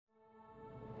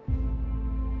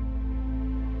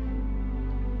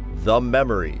the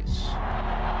memories.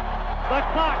 The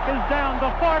clock is down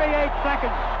to 48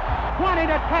 seconds.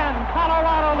 20-10,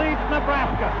 Colorado leads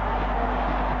Nebraska.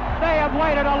 They have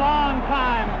waited a long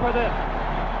time for this.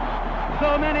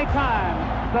 So many times,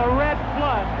 the red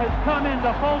flood has come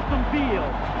into Folsom Field,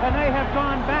 and they have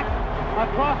gone back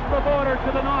across the border to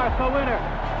the north a winner.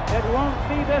 It won't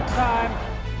be this time.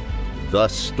 The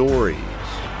stories.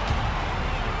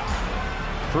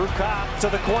 Prukop to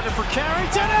the corner for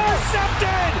Carrington,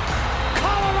 intercepted!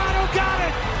 Colorado got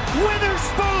it!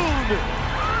 Witherspoon!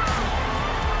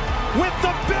 With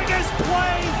the biggest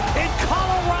play in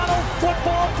Colorado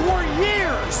football for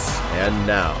years! And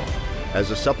now,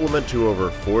 as a supplement to over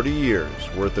 40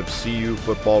 years worth of CU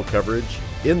football coverage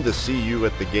in the CU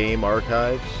at the Game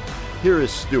archives, here is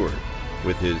Stuart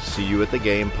with his CU at the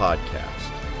Game podcast.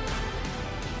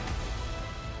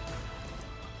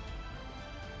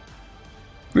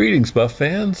 Greetings, Buff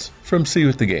fans, from CU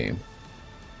at the Game.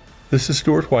 This is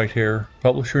Stuart Whitehair,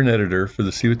 publisher and editor for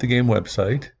the CU at the Game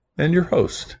website, and your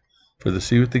host for the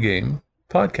CU at the Game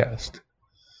podcast.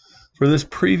 For this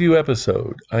preview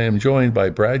episode, I am joined by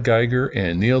Brad Geiger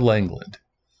and Neil Langland.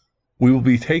 We will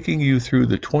be taking you through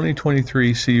the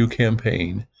 2023 CU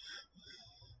campaign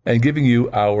and giving you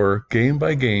our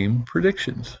game-by-game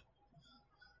predictions.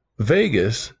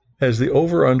 Vegas has the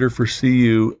over-under for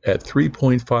CU at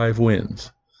 3.5 wins.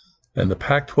 And the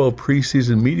Pac-12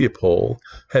 preseason media poll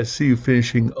has CU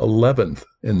finishing 11th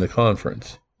in the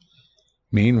conference.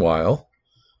 Meanwhile,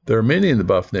 there are many in the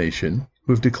Buff Nation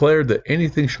who have declared that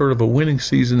anything short of a winning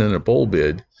season and a bowl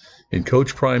bid in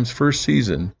Coach Prime's first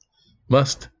season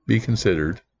must be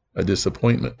considered a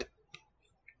disappointment.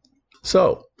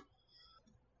 So,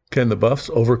 can the Buffs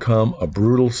overcome a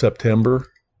brutal September,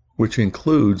 which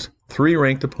includes 3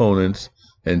 ranked opponents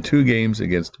and 2 games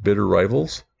against bitter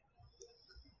rivals?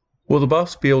 Will the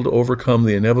Buffs be able to overcome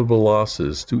the inevitable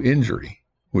losses to injury,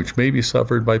 which may be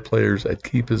suffered by players at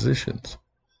key positions?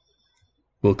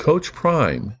 Will Coach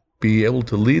Prime be able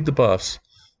to lead the Buffs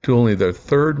to only their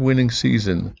 3rd winning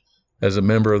season as a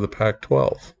member of the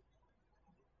Pac-12?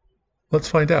 Let's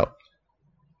find out.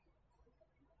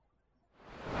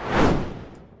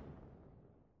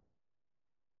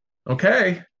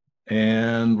 Okay,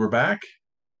 and we're back,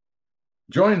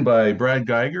 joined by Brad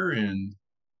Geiger in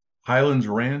Highlands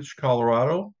Ranch,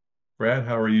 Colorado. Brad,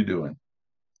 how are you doing?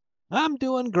 I'm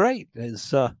doing great.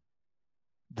 As the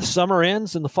summer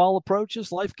ends and the fall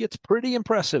approaches, life gets pretty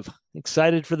impressive.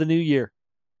 Excited for the new year.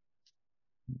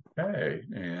 Okay,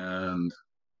 and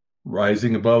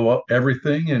rising above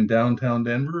everything in downtown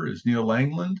Denver is Neil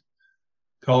Langland,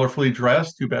 colorfully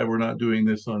dressed. Too bad we're not doing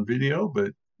this on video,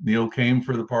 but Neil came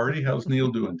for the party. How's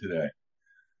Neil doing today?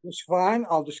 It's fine.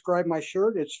 I'll describe my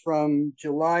shirt. It's from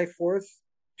July 4th,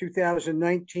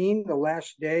 2019, the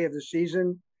last day of the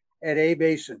season at A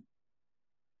Basin.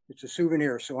 It's a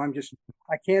souvenir, so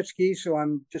I can't ski, so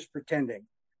I'm just pretending.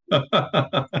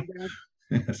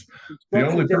 Yes. The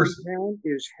only person downtown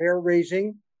is hair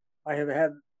raising. I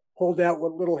have pulled out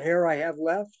what little hair I have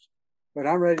left, but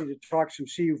I'm ready to talk some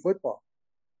CU football.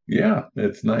 Yeah,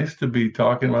 it's nice to be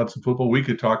talking about some football. We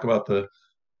could talk about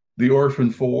the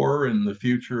Orphan Four and the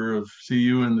future of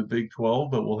CU in the Big 12,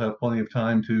 but we'll have plenty of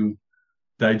time to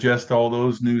digest all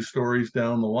those news stories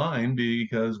down the line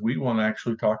because we want to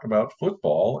actually talk about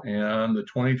football and the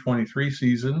 2023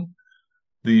 season,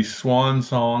 the swan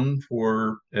song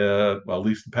for at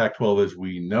least the Pac-12 as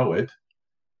we know it.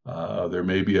 There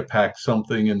may be a Pac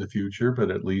something in the future,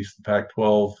 but at least the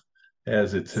Pac-12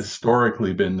 as it's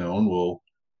historically been known will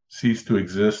cease to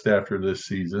exist after this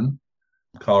season.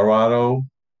 Colorado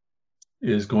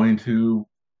is going to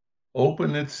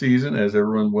open its season, as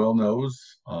everyone well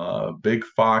knows, Big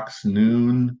Fox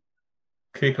noon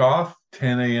kickoff,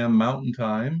 10 a.m. Mountain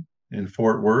Time in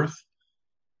Fort Worth.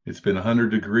 It's been 100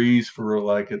 degrees for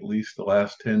at least the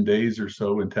last 10 days or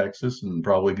so in Texas, and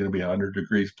probably going to be 100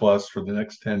 degrees plus for the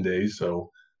next 10 days. So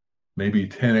maybe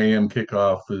 10 a.m.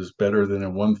 kickoff is better than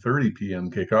a 1:30 p.m.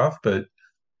 kickoff. But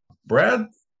Brad,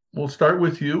 we'll start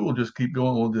with you. We'll just keep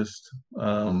going. We'll just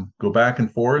go back and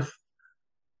forth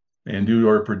and do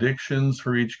our predictions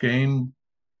for each game.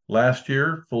 Last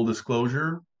year, full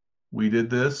disclosure, we did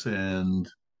this, and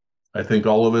I think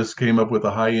all of us came up with a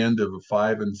high end of a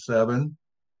 5-7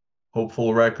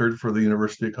 hopeful record for the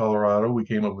University of Colorado. We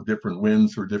came up with different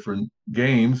wins for different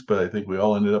games, but I think we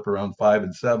all ended up around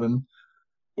 5-7,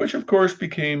 which of course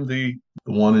became the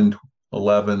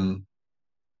 1-11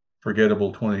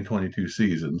 forgettable 2022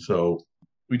 season. So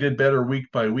we did better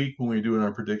week by week when we were doing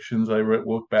our predictions. I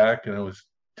look back and it was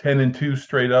 10-2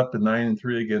 straight up and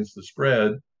 9-3 against the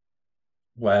spread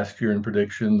last year in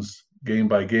predictions game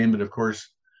by game. But of course,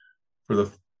 for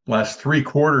the last three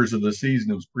quarters of the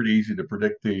season, it was pretty easy to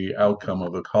predict the outcome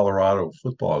of a Colorado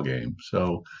football game.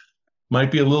 So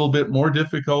might be a little bit more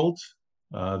difficult.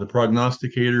 The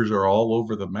prognosticators are all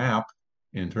over the map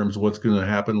in terms of what's going to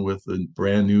happen with the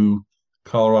brand new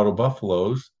Colorado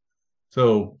Buffaloes.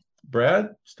 So, Brad,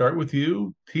 start with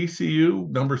you. TCU,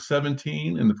 number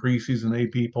 17 in the preseason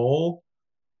AP poll.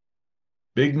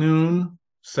 Big noon,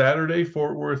 Saturday,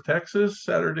 Fort Worth, Texas,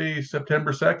 Saturday,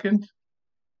 September 2nd.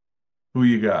 Who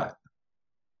you got?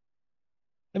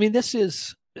 I mean, this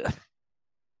is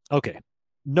okay.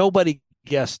 Nobody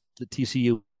guessed that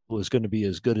TCU was going to be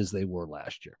as good as they were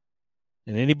last year.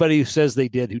 And anybody who says they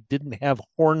did, who didn't have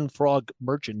Horned Frog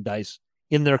merchandise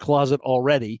in their closet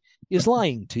already, is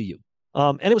lying to you.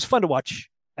 And it was fun to watch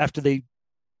after they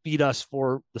beat us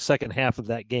for the second half of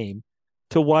that game,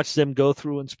 to watch them go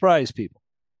through and surprise people.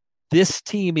 This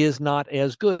team is not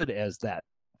as good as that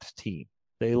team.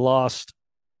 They lost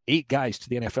 8 guys to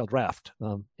the NFL draft.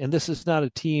 And this is not a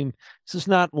team, this is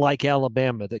not like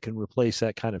Alabama that can replace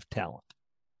that kind of talent.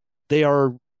 They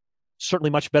are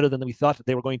certainly much better than we thought that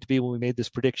they were going to be when we made this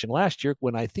prediction last year,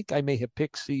 when I think I may have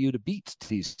picked CU to beat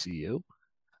TCU.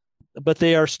 But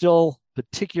they are still,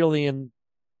 particularly in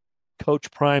Coach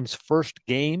Prime's first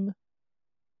game,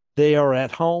 they are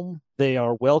at home, they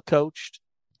are well coached,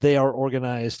 they are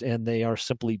organized, and they are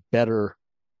simply better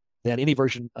than any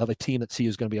version of a team that CU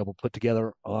is going to be able to put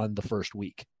together on the first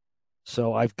week.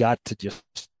 So I've got to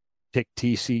just pick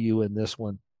TCU in this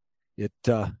one.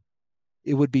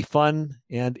 It would be fun,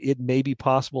 and it may be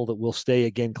possible that we'll stay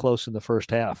again close in the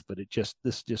first half, but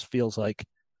this just feels like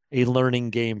a learning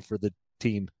game for the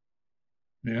team.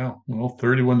 Yeah, well,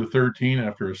 31-13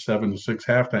 after a 7-6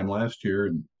 halftime last year,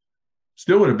 and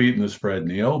still would have beaten the spread,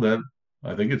 Neil. That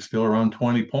I think it's still around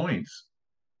 20 points.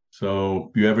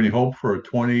 So, do you have any hope for a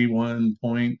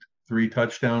 21-point, 3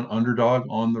 touchdown underdog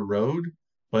on the road,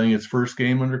 playing its first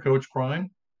game under Coach Prime?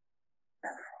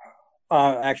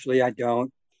 Actually, I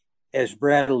don't. As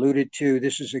Brad alluded to,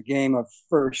 this is a game of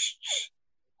firsts.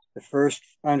 The first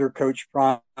under Coach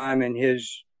Prime and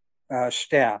his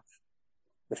staff.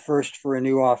 The first for a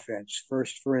new offense.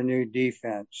 First for a new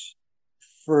defense.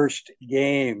 First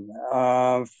game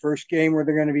where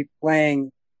they're going to be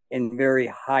playing in very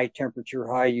high temperature,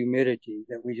 high humidity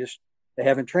that they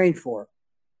haven't trained for.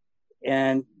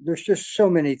 And there's just so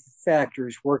many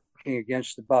factors working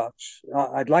against the Bucks.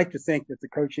 I'd like to think that the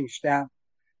coaching staff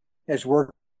has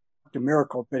worked a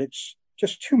miracle, but it's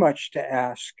just too much to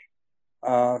ask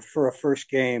for a first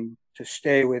game to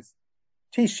stay with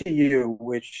TCU,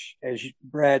 which, as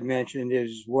Brad mentioned,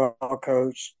 is well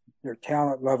coached. Their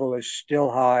talent level is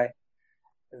still high.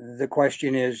 The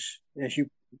question is, as you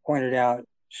pointed out,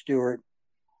 Stuart,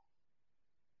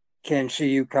 can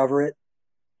CU cover it?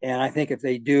 And I think if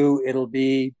they do, it'll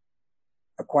be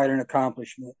quite an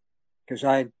accomplishment, because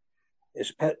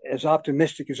as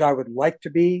optimistic as I would like to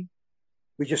be,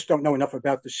 we just don't know enough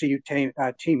about the CU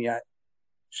team yet.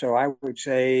 So I would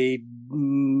say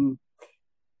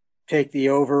take the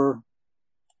over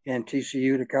and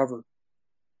TCU to cover.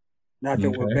 Not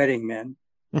that we're betting men.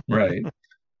 Right.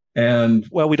 And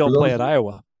well, we don't play at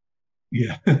Iowa.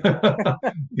 Yeah.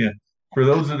 Yeah. For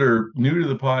those that are new to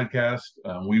the podcast,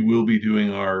 we will be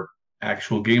doing our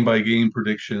actual game-by-game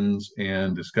predictions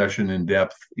and discussion in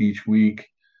depth each week.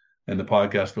 And the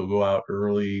podcast will go out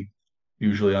early,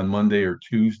 usually on Monday or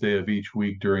Tuesday of each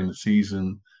week during the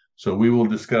season. So we will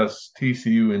discuss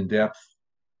TCU in depth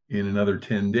in another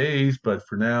 10 days. But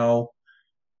for now,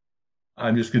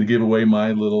 I'm just going to give away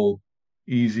my little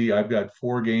easy. I've got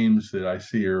 4 games that I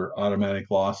see are automatic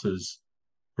losses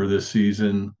for this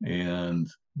season, and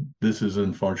this is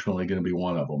unfortunately going to be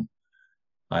one of them.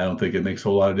 I don't think it makes a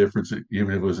lot of difference,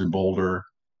 even if it was in Boulder.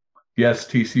 Yes,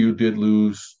 TCU did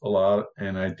lose a lot,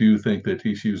 and I do think that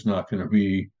TCU is not going to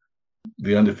be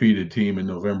the undefeated team in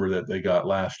November that they got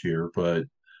last year, but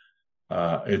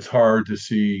it's hard to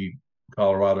see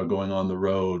Colorado going on the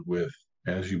road with,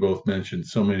 as you both mentioned,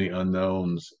 so many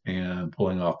unknowns and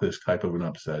pulling off this type of an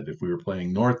upset. If we were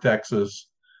playing North Texas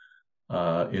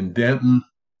in Denton,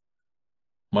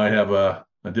 might have a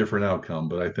different outcome,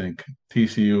 but I think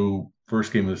TCU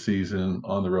first game of the season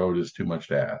on the road is too much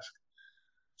to ask.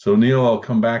 So Neil, I'll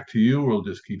come back to you. We'll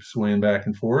just keep swaying back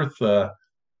and forth.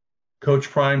 Coach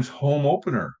Prime's home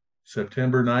opener,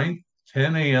 September 9th,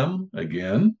 10 a.m.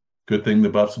 again. Good thing the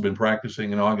Buffs have been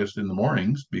practicing in August in the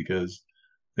mornings, because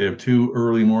they have 2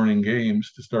 early morning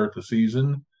games to start the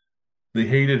season. The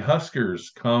hated Huskers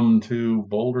come to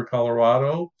Boulder,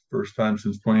 Colorado, first time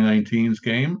since 2019's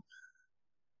game.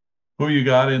 Who you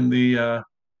got in the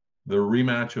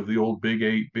rematch of the old Big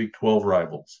 8, Big 12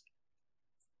 rivals?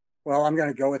 Well, I'm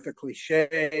going to go with the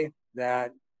cliche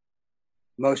that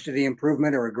most of the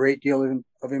improvement or a great deal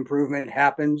of improvement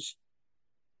happens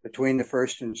between the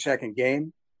first and second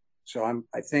game. So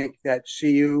I think that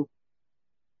CU,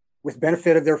 with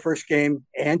benefit of their first game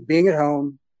and being at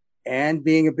home and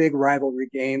being a big rivalry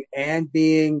game and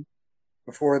being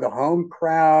before the home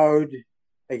crowd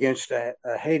against a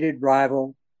hated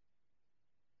rival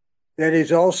that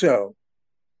is also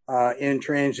in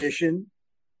transition,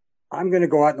 I'm going to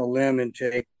go out on a limb and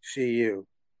take CU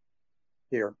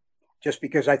here, just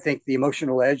because I think the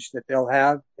emotional edge that they'll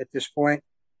have at this point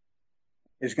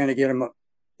is going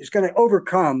to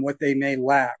overcome what they may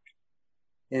lack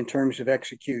in terms of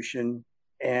execution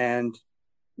and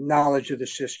knowledge of the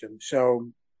system. So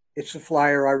it's a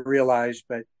flyer, I realize,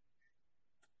 but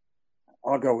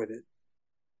I'll go with it.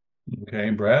 Okay,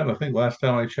 Brad, I think last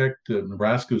time I checked,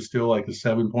 Nebraska is still like a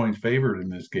 7-point favorite in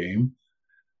this game.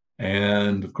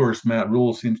 And of course, Matt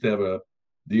Rule seems to have a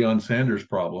Deion Sanders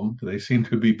problem. They seem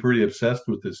to be pretty obsessed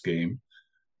with this game.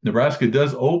 Nebraska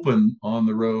does open on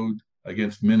the road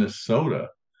against Minnesota,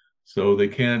 so they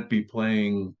can't be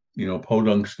playing,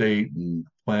 Podunk State and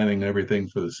planning everything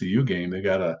for the CU game. They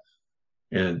got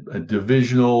a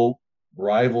divisional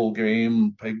rival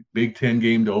game, Big Ten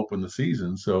game to open the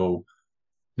season. So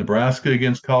Nebraska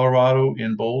against Colorado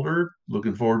in Boulder.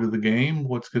 Looking forward to the game.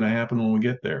 What's going to happen when we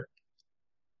get there?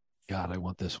 God, I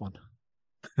want this one.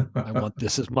 I want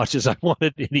this as much as I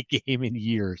wanted any game in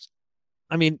years.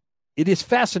 I mean, it is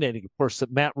fascinating, of course,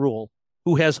 that Matt Rule,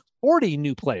 who has 40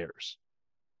 new players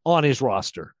on his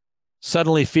roster,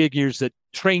 suddenly figures that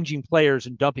changing players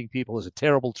and dumping people is a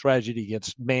terrible tragedy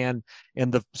against man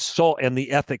and the soul and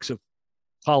the ethics of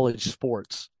college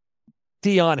sports.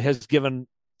 Deion has given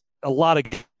a lot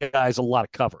of guys a lot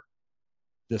of cover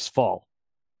this fall.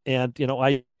 And,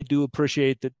 I do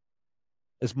appreciate that.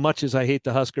 As much as I hate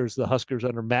the Huskers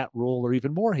under Matt Rule are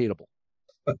even more hateable.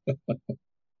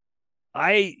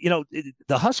 The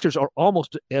Huskers are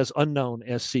almost as unknown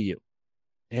as CU.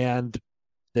 And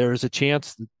there is a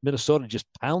chance that Minnesota just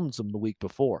pounds them the week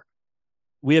before.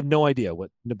 We have no idea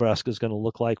what Nebraska is going to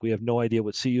look like. We have no idea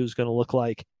what CU is going to look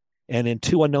like. And in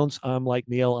two unknowns, I'm like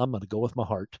Neil, I'm going to go with my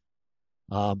heart.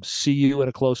 CU in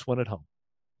a close one at home.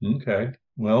 Okay.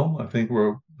 Well, I think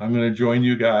I'm going to join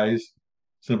you guys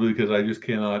simply because I just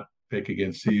cannot pick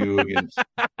against CU against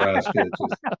Nebraska.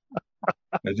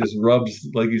 It just rubs,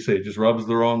 like you say, it just rubs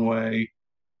the wrong way.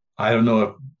 I don't know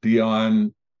if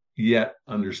Deion yet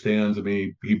understands. I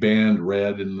mean, he banned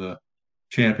red in the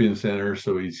Champion Center,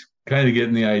 so he's kind of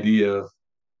getting the idea of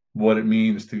what it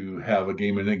means to have a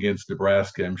game against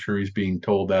Nebraska. I'm sure he's being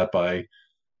told that by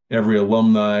every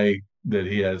alumni that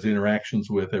he has interactions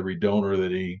with, every donor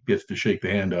that he gets to shake the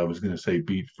hand of is going to say,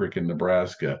 beat frickin'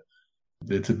 Nebraska.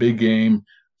 It's a big game,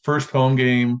 first home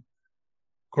game.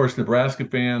 Of course, Nebraska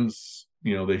fans,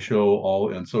 they show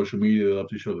all on social media, they love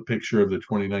to show the picture of the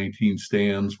 2019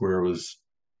 stands where it was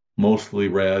mostly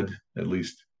red, at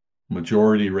least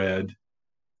majority red.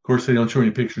 Of course, they don't show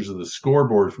any pictures of the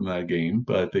scoreboard from that game,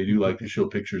 but they do like to show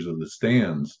pictures of the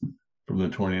stands from the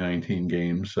 2019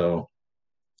 game. So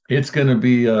it's going to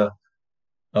be a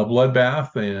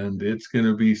bloodbath, and it's going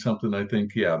to be something I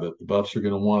think, that the Buffs are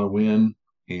going to want to win.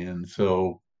 And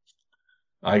so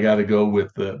I got to go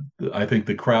with I think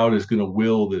the crowd is going to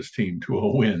will this team to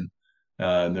a win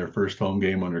in their first home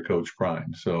game under Coach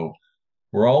Prime. So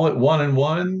we're all at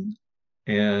 1-1,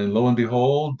 and lo and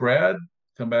behold, Brad,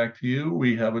 come back to you.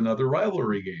 We have another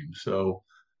rivalry game. So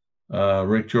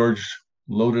Rick George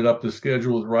loaded up the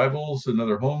schedule with rivals,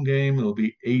 another home game. It'll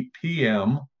be 8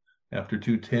 p.m. after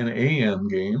two 10 a.m.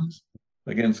 games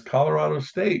against Colorado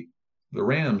State. The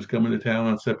Rams coming to town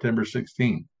on September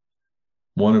 16th.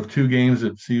 One of two games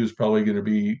that CU is probably going to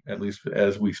be, at least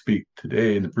as we speak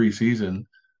today in the preseason,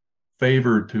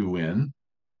 favored to win.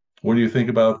 What do you think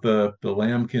about the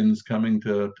Lambkins coming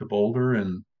to Boulder,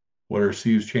 and what are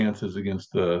CU's chances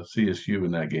against the CSU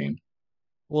in that game?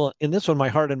 Well, in this one, my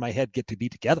heart and my head get to be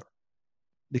together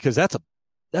because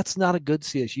that's not a good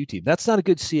CSU team. That's not a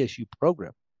good CSU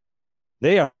program.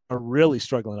 They are really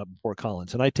struggling up in Fort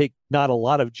Collins, and I take not a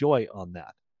lot of joy on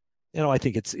that. I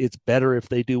think it's better if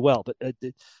they do well, but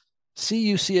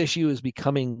CSU is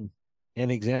becoming an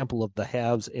example of the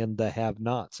haves and the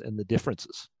have-nots and the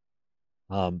differences.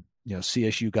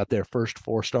 CSU got their first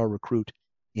 4-star recruit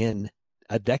in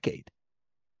a decade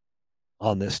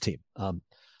on this team.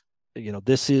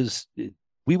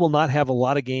 We will not have a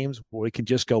lot of games where we can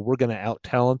just go, we're going to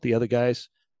out-talent the other guys.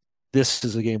 This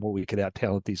is a game where we could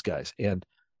out-talent these guys. And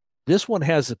this one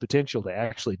has the potential to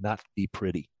actually not be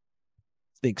pretty.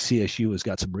 I think CSU has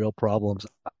got some real problems.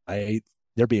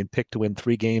 They're being picked to win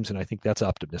 3 games, and I think that's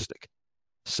optimistic.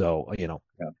 So,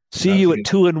 CU at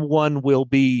 2-1 will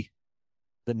be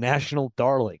the national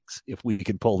darlings if we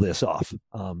can pull this off.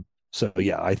 So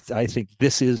yeah, I think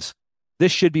this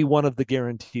should be one of the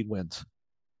guaranteed wins.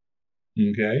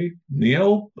 Okay.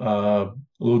 Neil, a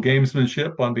little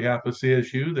gamesmanship on behalf of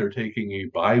CSU. They're taking a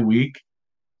bye week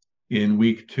in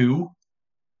week 2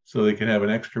 so they can have an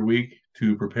extra week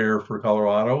to prepare for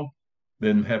Colorado,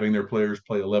 then having their players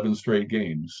play 11 straight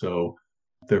games. So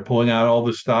they're pulling out all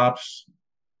the stops.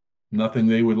 Nothing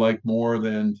they would like more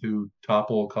than to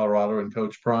topple Colorado and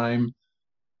Coach Prime.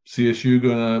 CSU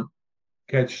going to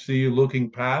catch CU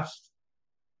looking past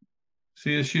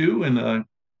CSU and the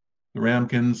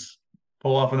Ramkins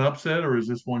pull off an upset, or is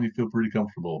this one you feel pretty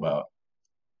comfortable about?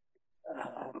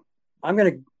 I'm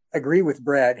going to agree with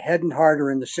Brad. Head and heart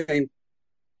are in the same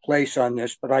place on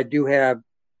this, but I do have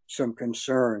some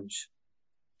concerns.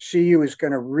 CU is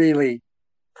going to really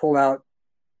pull out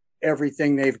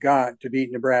everything they've got to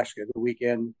beat Nebraska the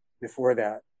weekend before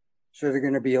that. So they're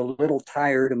going to be a little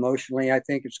tired emotionally. I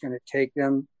think it's going to take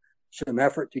them some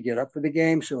effort to get up for the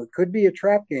game. So it could be a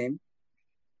trap game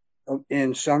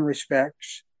in some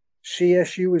respects.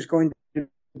 CSU is going to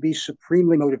be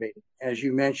supremely motivated. As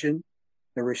you mentioned,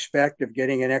 the respect of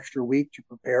getting an extra week to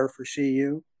prepare for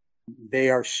CU. They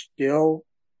are still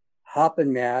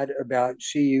hopping mad about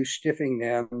CU stiffing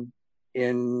them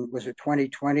in, was it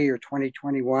 2020 or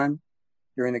 2021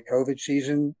 during the COVID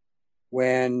season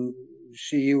when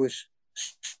CU was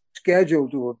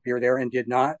scheduled to appear there and did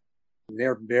not.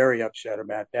 They're very upset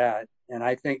about that. And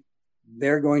I think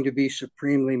they're going to be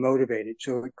supremely motivated.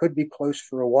 So it could be close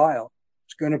for a while.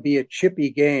 It's going to be a chippy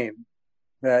game,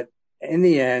 but in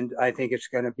the end, I think it's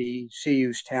going to be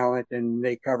CU's talent and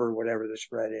they cover whatever the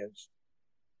spread is.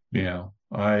 Yeah,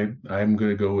 I'm going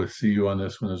to go with CU on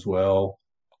this one as well.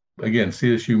 Again,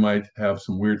 CSU might have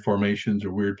some weird formations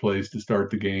or weird plays to start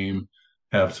the game,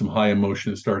 have some high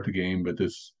emotion to start the game. But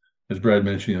this, as Brad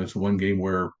mentioned, it's one game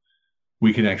where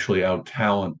we can actually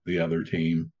out-talent the other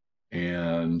team.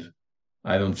 And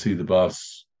I don't see the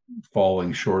Buffs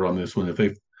falling short on this one. If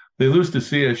they lose to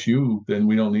CSU, then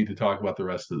we don't need to talk about the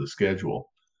rest of the schedule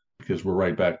because we're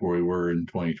right back where we were in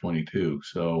 2022.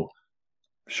 So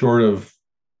short of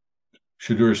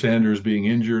Shadur Sanders being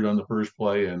injured on the first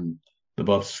play and the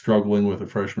Buffs struggling with a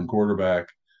freshman quarterback,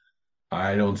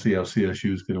 I don't see how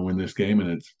CSU is going to win this game.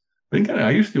 And it's been kind of,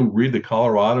 I used to read the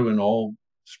Colorado in all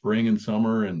spring and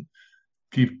summer and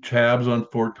keep tabs on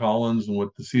Fort Collins and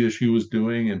what the CSU was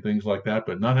doing and things like that.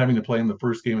 But not having to play in the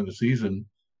first game of the season,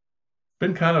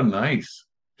 been kind of nice,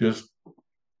 just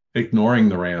ignoring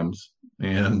the Rams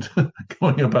and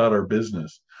going about our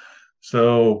business.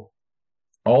 So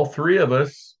all three of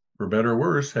us, for better or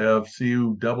worse, have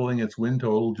CU doubling its win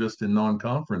total just in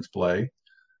non-conference play,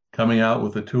 coming out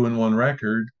with a 2-1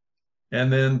 record.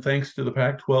 And then thanks to the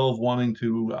Pac-12 wanting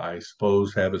to, I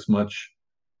suppose, have as much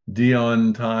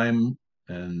Dion time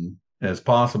and as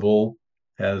possible,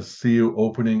 has CU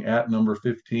opening at number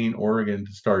 15 Oregon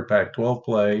to start Pac-12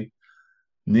 play.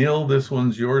 Neil, this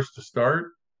one's yours to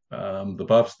start. The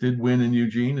Buffs did win in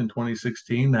Eugene in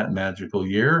 2016, that magical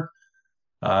year.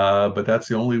 But that's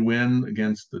the only win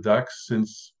against the Ducks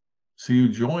since CU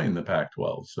joined the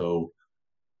Pac-12. So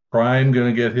Prime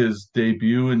going to get his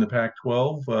debut in the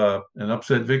Pac-12, an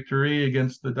upset victory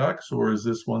against the Ducks, or is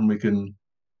this one we can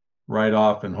write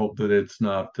off and hope that it's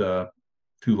not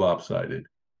too lopsided?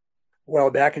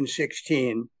 Well, back in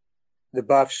 16, the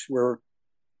Buffs were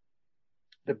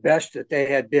the best that they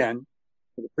had been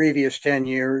for the previous 10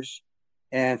 years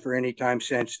and for any time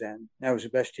since then. That was the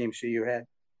best team CU had.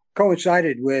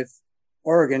 Coincided with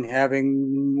Oregon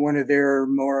having one of their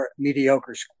more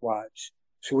mediocre squads.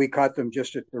 So we caught them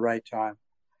just at the right time.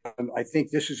 I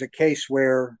think this is a case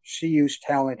where CU's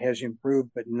talent has improved,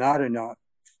 but not enough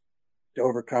to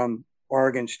overcome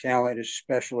Oregon's talent,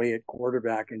 especially at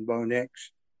quarterback in Bo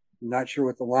Nix. I'm not sure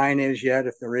what the line is yet,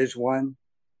 if there is one,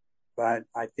 but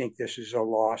I think this is a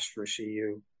loss for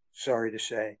CU. Sorry to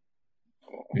say.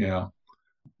 Yeah.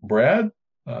 Brad?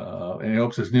 Any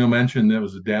hopes, as Neil mentioned, that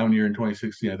was a down year in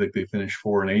 2016. I think they finished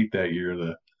 4-8 that year,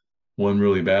 the one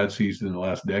really bad season in the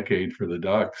last decade for the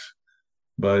Ducks.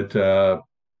 But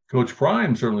Coach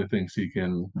Prime certainly thinks he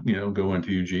can, go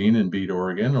into Eugene and beat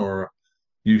Oregon. Or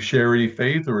you share any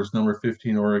faith, or is number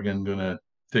 15 Oregon going to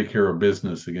take care of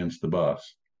business against the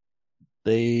Buffs?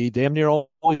 They damn near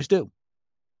always do.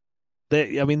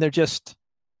 They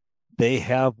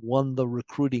have won the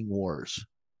recruiting wars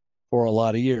for a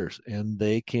lot of years, and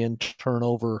they can turn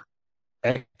over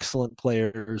excellent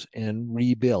players and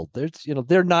rebuild.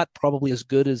 They're not probably as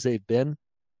good as they've been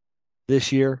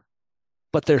this year,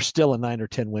 but they're still a 9 or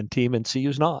 10 win team, and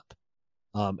CU's not.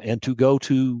 And to go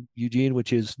to Eugene,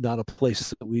 which is not a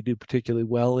place that we do particularly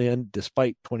well in,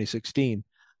 despite 2016,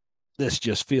 this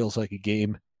just feels like a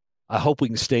game. I hope we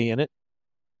can stay in it.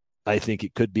 I think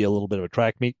it could be a little bit of a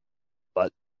track meet,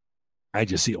 but I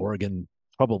just see Oregon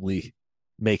probably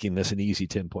making this an easy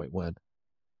 10-point win.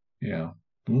 Yeah.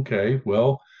 Okay.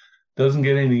 Well, doesn't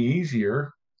get any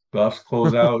easier. Buffs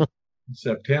close out in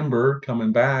September,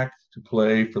 coming back to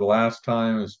play for the last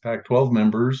time as Pac-12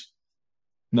 members,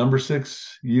 number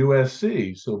 6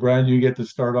 USC. So, Brad, you get to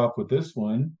start off with this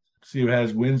one. See who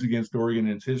has wins against Oregon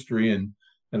in its history, and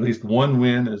at least one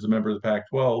win as a member of the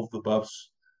Pac-12. The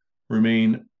Buffs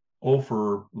remain 0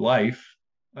 for life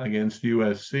against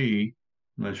USC.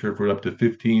 I'm not sure if we're up to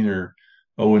 15 or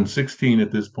 0-16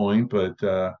 at this point,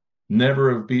 but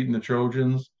never have beaten the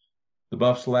Trojans. The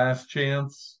Buffs' last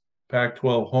chance,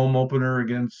 Pac-12 home opener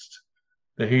against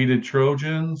the hated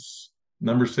Trojans,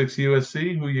 number 6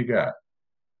 USC. Who you got?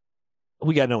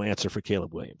 We got no answer for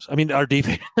Caleb Williams. I mean, our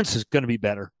defense is going to be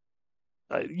better.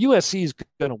 USC is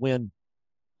going to win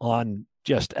on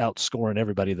just outscoring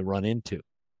everybody they run into.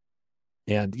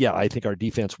 And yeah, I think our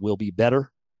defense will be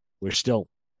better. We still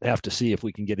have to see if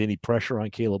we can get any pressure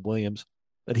on Caleb Williams,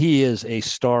 but he is a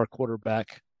star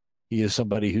quarterback. He is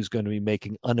somebody who's going to be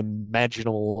making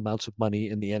unimaginable amounts of money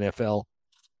in the NFL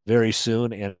very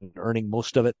soon and earning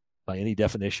most of it by any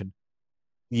definition.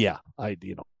 Yeah,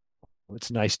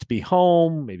 it's nice to be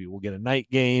home. Maybe we'll get a night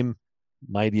game,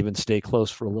 might even stay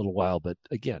close for a little while. But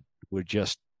again, we're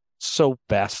just so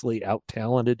vastly out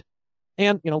talented.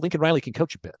 And, Lincoln Riley can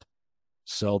coach a bit.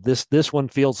 So this one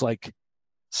feels like,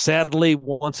 sadly,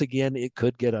 once again, it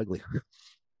could get ugly.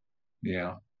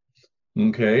 Yeah.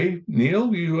 Okay.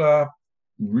 Neil, you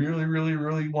really, really,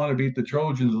 really want to beat the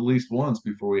Trojans at least once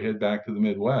before we head back to the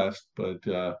Midwest. But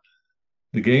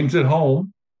the game's at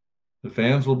home. The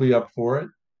fans will be up for it.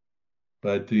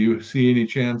 But do you see any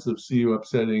chance of CU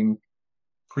upsetting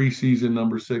preseason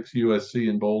number 6 USC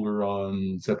in Boulder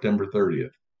on September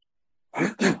 30th?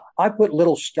 I put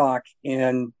little stock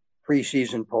in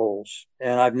preseason polls,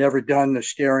 and I've never done the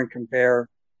stare and compare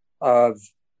of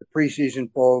the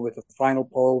preseason poll with the final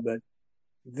poll, but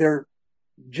they're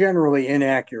generally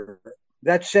inaccurate.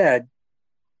 That said,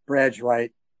 Brad's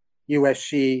right.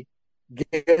 USC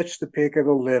gets the pick of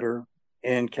the litter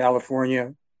in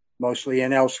California, mostly,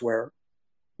 and elsewhere.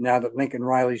 Now that Lincoln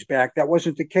Riley's back, that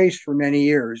wasn't the case for many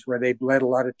years where they bled a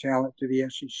lot of talent to the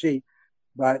SEC.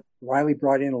 But Riley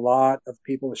brought in a lot of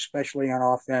people, especially on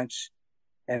offense,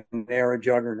 and they're a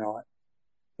juggernaut.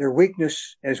 Their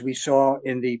weakness, as we saw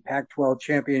in the Pac-12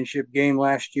 championship game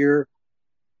last year,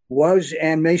 was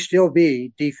and may still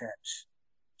be defense.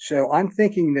 So I'm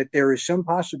thinking that there is some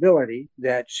possibility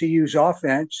that CU's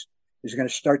offense is going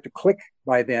to start to click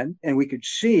by then, and we could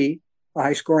see a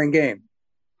high-scoring game.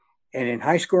 And in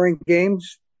high-scoring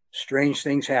games, strange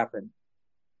things happen.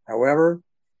 However,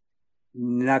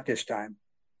 not this time.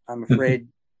 I'm afraid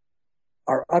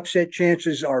our upset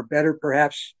chances are better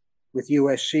perhaps with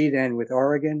USC than with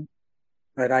Oregon,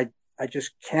 but I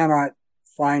just cannot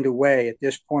find a way at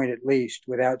this point, at least,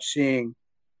 without seeing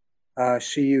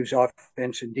CU's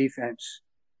offense and defense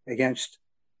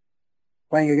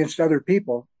playing against other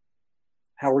people,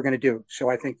 how we're going to do. So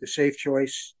I think the safe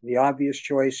choice, the obvious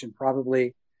choice, and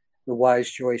probably the wise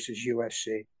choice is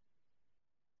USC.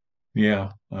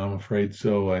 Yeah, I'm afraid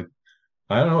so. I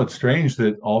don't know. It's strange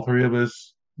that all three of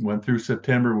us went through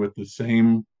September with the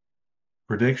same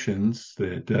predictions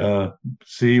that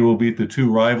C will beat the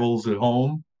 2 rivals at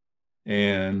home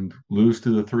and lose to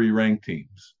the 3 ranked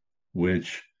teams,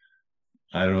 which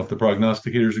I don't know if the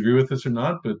prognosticators agree with this or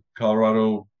not, but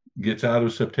Colorado gets out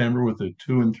of September with a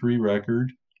 2-3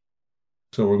 record.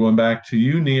 So we're going back to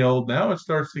you, Neil. Now it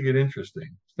starts to get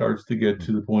interesting. Starts to get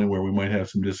to the point where we might have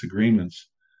some disagreements.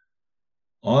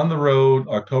 On the road,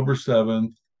 October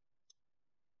 7th,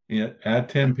 at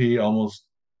Tempe, almost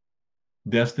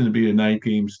destined to be a night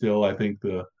game still. I think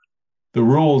the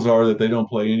rules are that they don't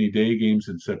play any day games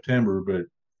in September, but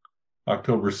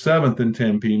October 7th in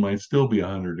Tempe might still be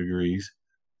 100 degrees.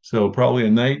 So probably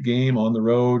a night game on the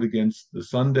road against the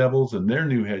Sun Devils and their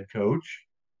new head coach,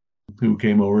 who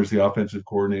came over as the offensive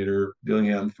coordinator,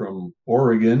 Dillingham from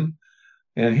Oregon.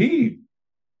 And he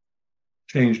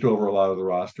changed over a lot of the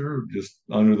roster, just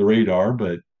under the radar,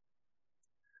 but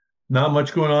not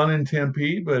much going on in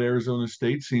Tempe. But Arizona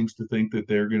State seems to think that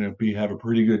they're going to have a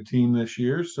pretty good team this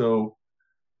year. So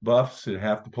Buffs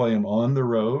have to play them on the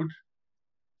road.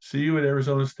 See you at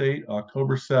Arizona State,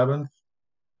 October 7th.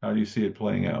 How do you see it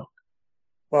playing out?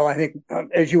 Well, I think,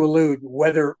 as you allude,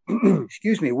 weather,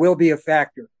 will be a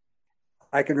factor.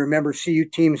 I can remember CU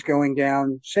teams going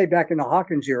down, say back in the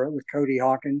Hawkins era with Cody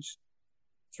Hawkins,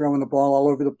 throwing the ball all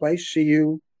over the place.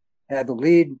 CU had the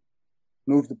lead,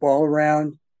 moved the ball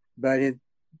around, but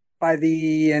by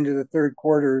the end of the third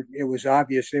quarter, it was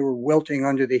obvious they were wilting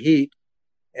under the heat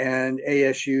and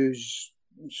ASU's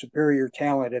superior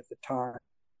talent at the time.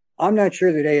 I'm not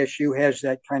sure that ASU has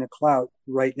that kind of clout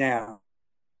right now.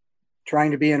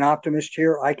 Trying to be an optimist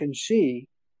here, I can see,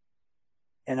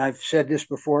 and I've said this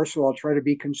before, so I'll try to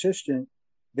be consistent,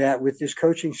 that with this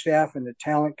coaching staff and the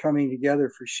talent coming together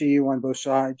for CU on both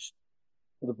sides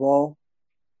of the ball,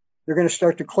 they're going to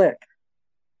start to click.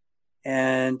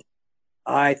 And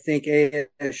I think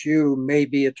ASU may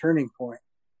be a turning point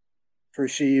for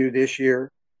CU this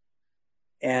year.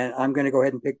 And I'm going to go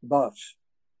ahead and pick the Buffs.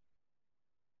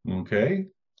 Okay.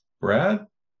 Brad,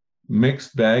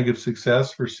 mixed bag of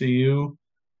success for CU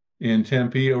in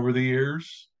Tempe over the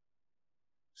years.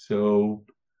 So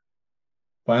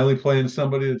finally playing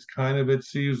somebody that's kind of at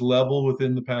CU's level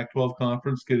within the Pac-12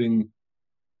 conference, getting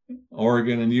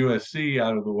Oregon and USC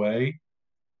out of the way.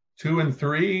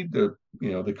 2-3,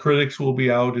 the critics will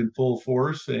be out in full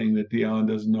force saying that Deion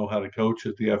doesn't know how to coach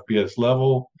at the FBS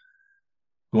level.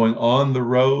 Going on the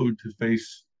road to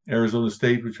face Arizona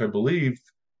State, which I believe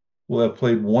will have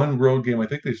played one road game. I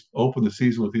think they opened the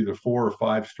season with either 4 or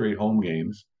 5 straight home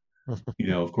games.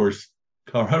 Of course,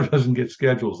 Colorado doesn't get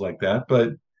schedules like that,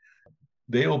 but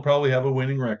they will probably have a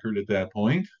winning record at that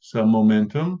point, some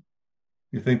momentum.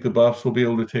 You think the Buffs will be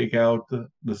able to take out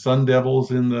the Sun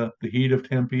Devils in the heat of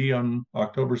Tempe on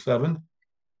October 7th?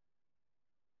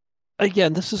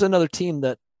 Again, this is another team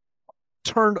that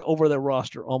turned over their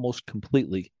roster almost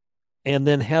completely and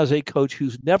then has a coach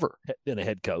who's never been a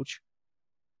head coach.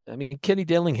 I mean, Kenny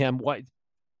Dillingham, why?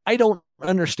 I don't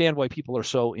understand why people are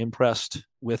so impressed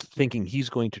with thinking he's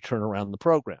going to turn around the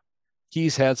program.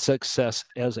 He's had success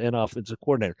as an offensive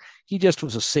coordinator. He just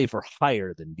was a safer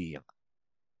hire than Deion.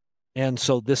 And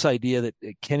so this idea that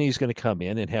Kenny's going to come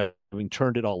in and having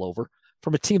turned it all over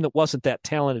from a team that wasn't that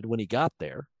talented when he got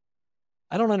there,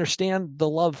 I don't understand the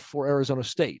love for Arizona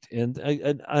State. And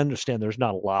I understand there's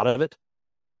not a lot of it,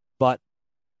 but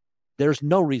there's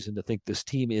no reason to think this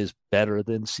team is better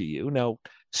than CU. Now,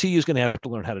 CU is going to have to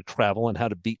learn how to travel and how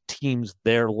to beat teams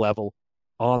their level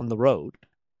on the road.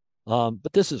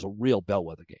 But this is a real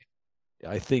bellwether game.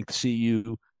 I think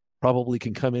CU probably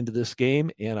can come into this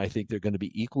game, and I think they're going to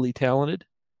be equally talented.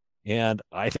 And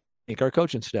I think our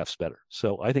coaching staff's better.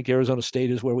 So I think Arizona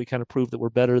State is where we kind of prove that we're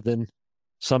better than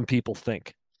some people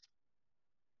think.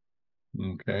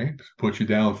 Okay. Just put you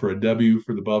down for a W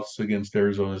for the Buffs against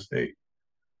Arizona State.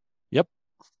 Yep.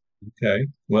 Okay.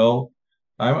 Well,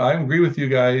 I agree with you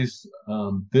guys.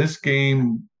 This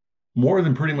game, more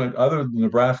than pretty much other than the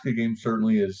Nebraska game,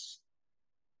 certainly is,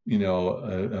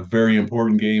 a very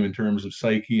important game in terms of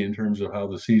psyche, in terms of how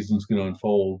the season's going to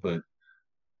unfold. But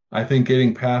I think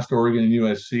getting past Oregon and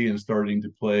USC and starting to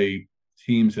play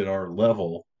teams at our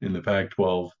level in the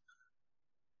Pac-12,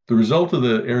 the result of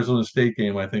the Arizona State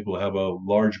game, I think, will have a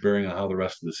large bearing on how the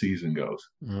rest of the season goes.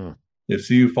 If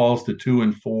CU falls to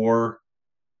 2-4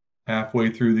 halfway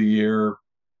through the year,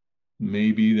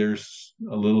 maybe there's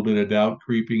a little bit of doubt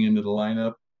creeping into the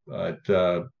lineup.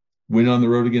 But win on the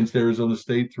road against Arizona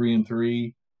State,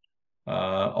 3-3.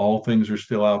 All things are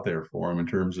still out there for them in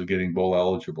terms of getting bowl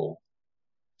eligible.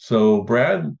 So,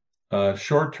 Brad,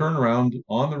 short turnaround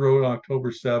on the road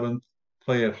October 7th,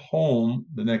 play at home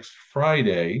the next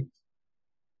Friday.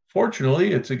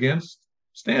 Fortunately, it's against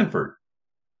Stanford,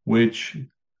 which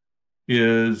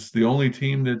is the only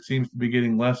team that seems to be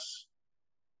getting less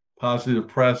positive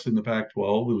press in the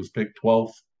Pac-12. It was picked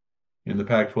 12th in the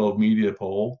Pac-12 media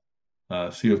poll.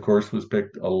 CU, of course, was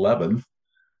picked 11th.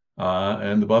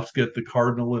 And the Buffs get the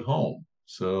Cardinal at home.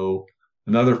 So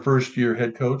another first-year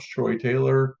head coach, Troy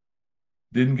Taylor,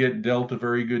 didn't get dealt a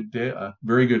very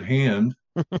good hand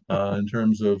in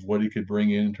terms of what he could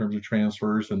bring in terms of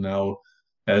transfers. And now,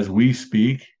 as we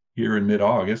speak here in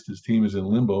mid-August, his team is in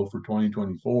limbo for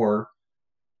 2024.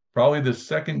 Probably the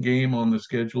second game on the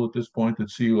schedule at this point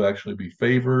that CU will actually be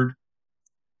favored.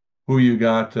 Who you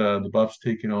got the Buffs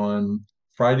taking on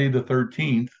Friday the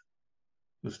 13th,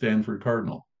 the Stanford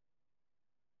Cardinal?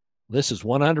 This is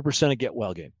 100% a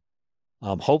get-well game.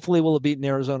 Hopefully we'll have beaten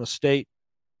Arizona State.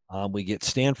 We get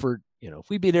Stanford. If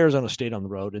we beat Arizona State on the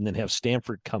road and then have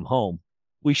Stanford come home,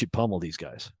 we should pummel these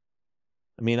guys.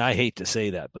 I mean, I hate to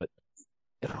say that, but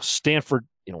Stanford,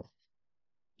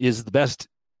 is the best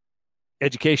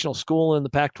educational school in the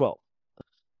Pac-12.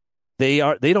 They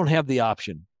don't have the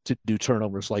option to do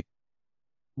turnovers like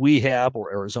we have,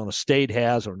 or Arizona State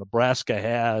has, or Nebraska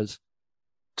has.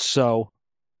 So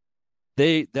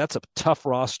that's a tough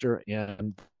roster,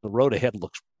 and the road ahead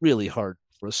looks really hard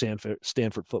for a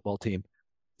Stanford football team.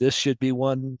 This should be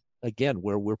one, again,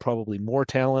 where we're probably more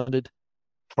talented,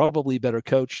 probably better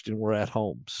coached, and we're at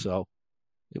home. So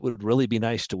it would really be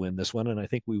nice to win this one, and I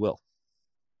think we will.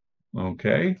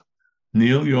 Okay.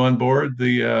 Neil, you on board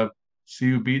the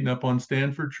CU beating up on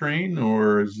Stanford train,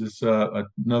 or is this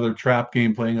another trap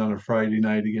game playing on a Friday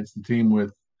night against a team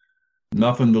with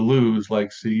nothing to lose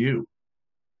like CU?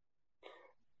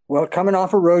 Well, coming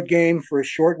off a road game for a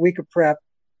short week of prep,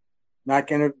 not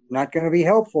gonna be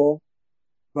helpful,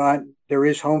 but there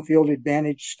is home field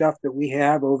advantage stuff that we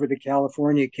have over the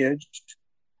California kids.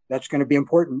 That's going to be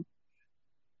important.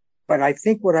 But I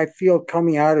think what I feel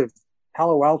coming out of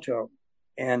Palo Alto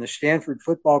and the Stanford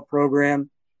football program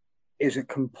is a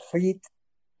complete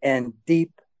and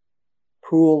deep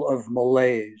pool of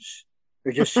malaise.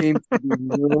 There just seems to be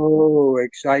no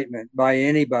excitement by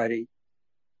anybody,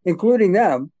 including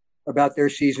them, about their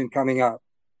season coming up.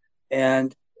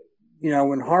 And,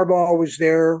 when Harbaugh was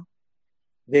there,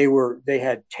 they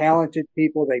had talented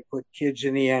people. They put kids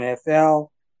in the NFL.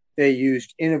 They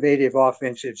used innovative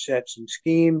offensive sets and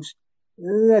schemes.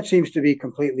 That seems to be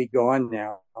completely gone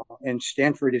now. And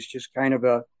Stanford is just kind of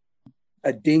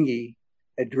a dinghy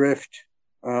adrift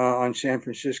on San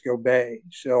Francisco Bay.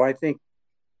 So I think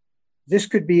this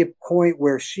could be a point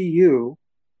where CU,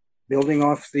 building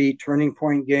off the turning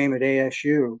point game at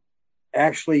ASU,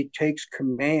 actually takes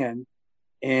command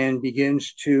and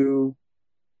begins to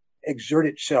exert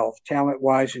itself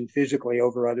talent-wise and physically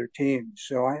over other teams.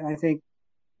 So I think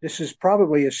this is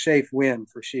probably a safe win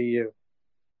for CU.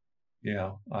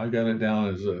 Yeah, I got it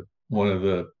down as one of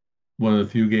the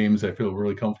few games I feel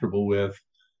really comfortable with.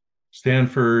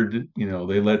 Stanford,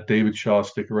 they let David Shaw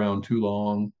stick around too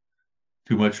long,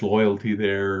 too much loyalty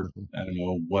there. I don't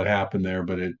know what happened there,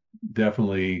 but it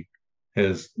definitely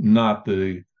has not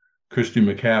the Christian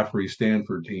McCaffrey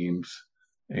Stanford teams,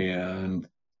 and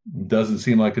doesn't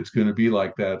seem like it's going to be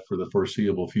like that for the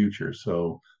foreseeable future.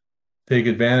 So take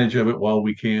advantage of it while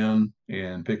we can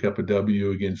and pick up a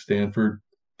W against Stanford,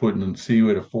 putting CU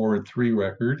at a 4-3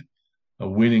 record, a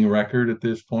winning record at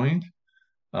this point.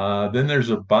 Then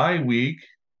there's a bye week,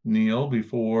 Neil,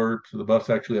 so the Buffs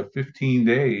actually have 15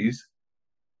 days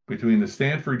between the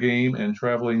Stanford game and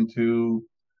traveling to,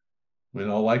 in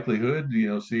all likelihood,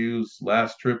 CU's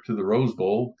last trip to the Rose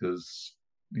Bowl, because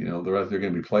they're going to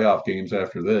be playoff games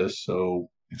after this. So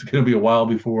it's going to be a while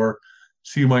before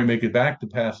CU might make it back to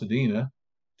Pasadena,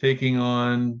 taking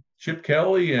on Chip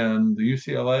Kelly and the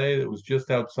UCLA that was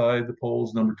just outside the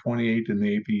polls, number 28 in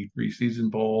the AP preseason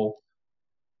poll.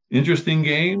 Interesting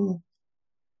game.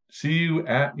 CU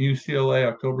at UCLA,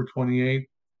 October 28th.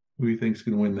 Who do you think is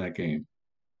going to win that game?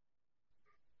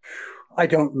 I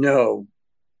don't know.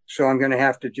 So I'm going to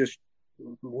have to just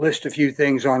list a few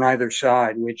things on either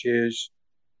side, which is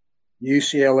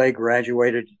UCLA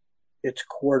graduated its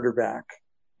quarterback,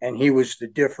 and he was the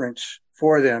difference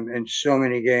for them in so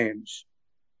many games.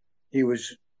 He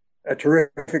was a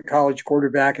terrific college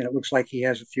quarterback, and it looks like he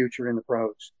has a future in the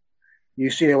pros.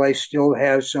 UCLA still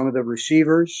has some of the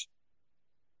receivers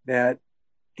that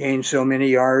gained so many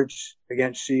yards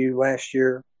against CU last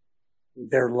year.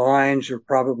 Their lines are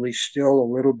probably still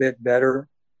a little bit better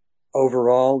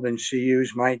overall than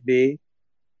CU's might be,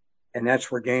 and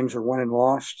that's where games are won and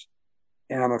lost.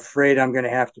 And I'm afraid I'm going to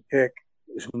have to pick,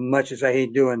 as much as I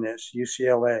hate doing this,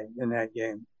 UCLA in that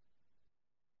game.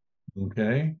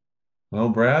 Okay. Well,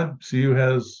 Brad, CU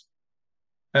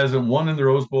hasn't won in the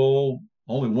Rose Bowl,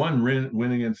 only one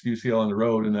win against UCLA on the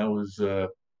road, and that was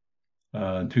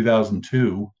in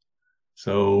 2002.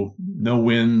 So no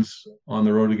wins on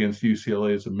the road against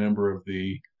UCLA as a member of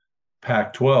the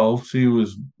Pac-12. CU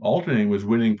was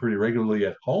winning pretty regularly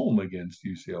at home against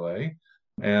UCLA.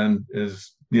 And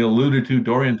as Neil alluded to,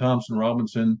 Dorian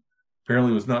Thompson-Robinson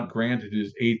apparently was not granted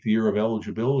his 8th year of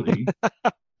eligibility.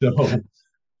 So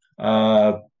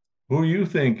who do you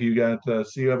think you got?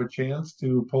 CU have a chance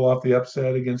to pull off the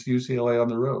upset against UCLA on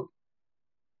the road?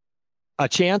 A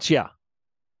chance, yeah.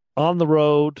 On the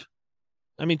road.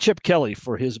 I mean, Chip Kelly,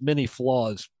 for his many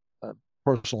flaws,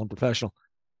 personal and professional,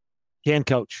 can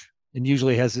coach and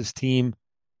usually has his team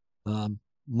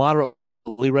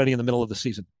moderately ready in the middle of the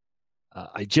season.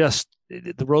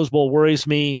 The Rose Bowl worries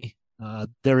me.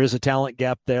 There is a talent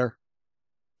gap there.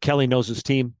 Kelly knows his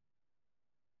team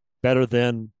better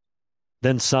than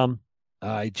some.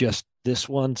 This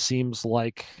one seems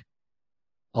like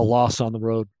a loss on the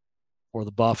road for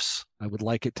the Buffs. I would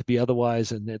like it to be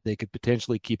otherwise, and that they could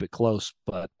potentially keep it close,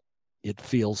 but it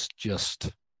feels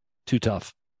just too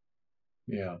tough.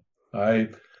 Yeah, I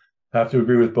have to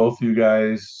agree with both you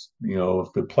guys.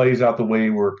 If it plays out the way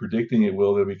we're predicting it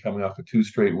will, they'll be coming off of 2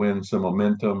 straight wins, some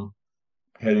momentum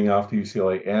heading off to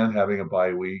UCLA and having a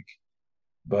bye week.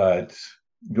 But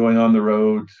going on the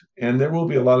road, and there will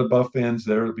be a lot of Buff fans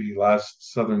there. It'll be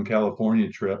last Southern California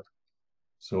trip.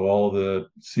 So all the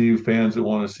CU fans that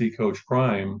want to see Coach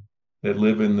Prime that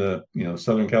live in the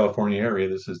Southern California area,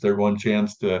 this is their one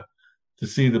chance to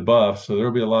see the Buffs. So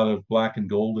there'll be a lot of black and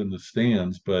gold in the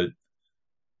stands, but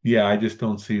yeah, I just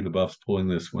don't see the Buffs pulling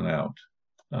this one out.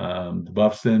 The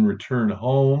Buffs then return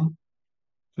home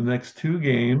for the next two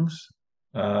games.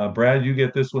 Brad, you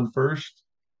get this one first.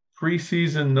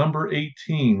 Preseason number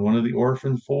 18, one of the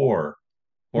Orphan Four,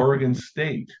 Oregon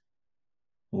State,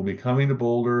 will be coming to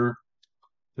Boulder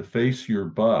to face your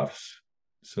Buffs.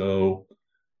 So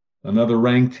another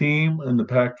ranked team in the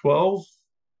Pac-12.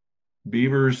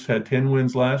 Beavers had 10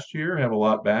 wins last year, have a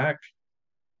lot back.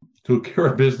 Took care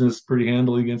of business pretty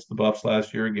handily against the Buffs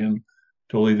last year. Again,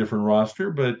 totally different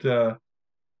roster, but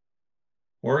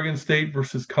Oregon State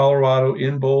versus Colorado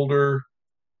in Boulder.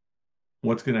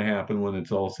 What's going to happen when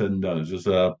it's all said and done? Is this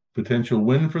a potential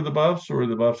win for the Buffs, or are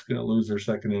the Buffs going to lose their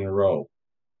second in a row?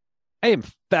 I am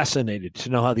fascinated to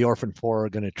know how the Orphan Four are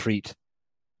going to treat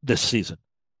this season.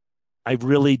 I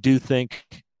really do think,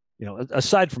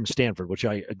 aside from Stanford, which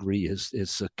I agree is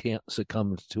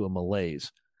succumbed to a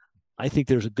malaise, I think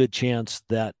there's a good chance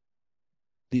that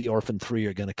the Orphan Three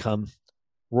are going to come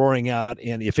roaring out,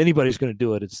 and if anybody's going to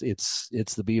do it,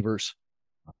 it's the Beavers.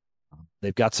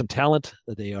 They've got some talent.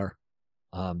 They are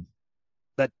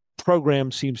that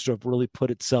program seems to have really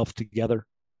put itself together.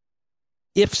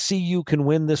 If CU can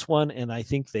win this one, and I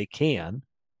think they can,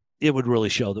 it would really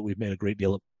show that we've made a great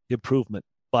deal of improvement.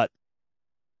 But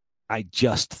I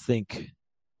just think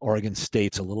Oregon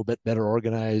State's a little bit better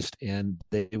organized, and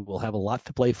they will have a lot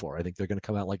to play for. I think they're going to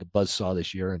come out like a buzzsaw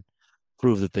this year and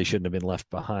prove that they shouldn't have been left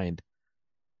behind.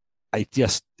 I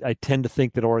tend to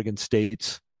think that Oregon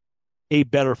State's a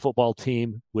better football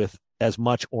team with as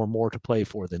much or more to play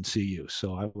for than CU.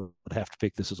 So I would have to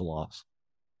pick this as a loss.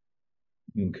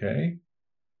 Okay.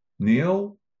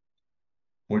 Neil,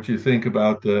 what do you think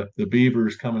about the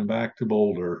Beavers coming back to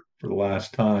Boulder for the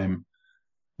last time?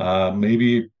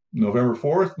 Maybe November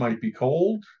 4th might be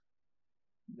cold.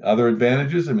 Other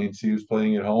advantages, I mean, CU's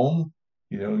playing at home,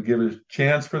 give a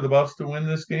chance for the Buffs to win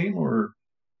this game, or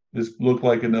this look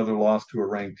like another loss to a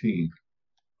ranked team?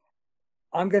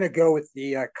 I'm going to go with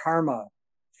the karma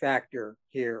factor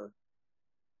here.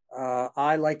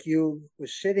 I, like you,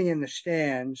 was sitting in the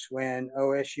stands when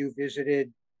OSU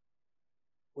visited,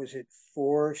 was it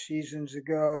 4 seasons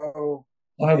ago?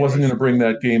 I wasn't going to bring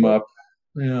that game up.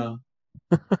 Yeah.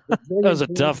 That was a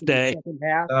tough day.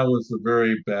 That was a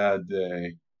very bad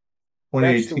day.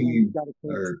 2018.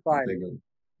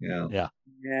 Yeah.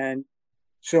 And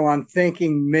so I'm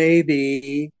thinking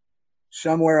maybe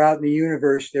somewhere out in the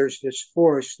universe, there's this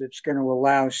force that's going to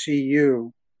allow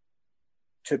CU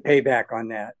to pay back on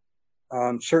that.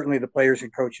 Certainly the players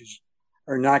and coaches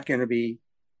are not going to be,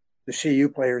 the CU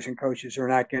players and coaches are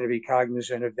not going to be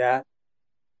cognizant of that.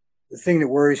 The thing that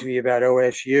worries me about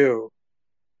OSU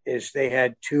is they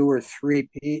had 2 or 3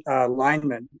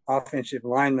 linemen, offensive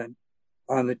linemen,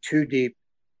 on the 2 deep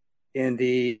in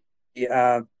the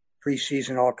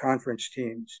preseason all-conference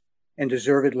teams, and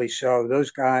deservedly so.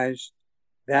 Those guys,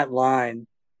 that line,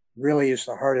 really is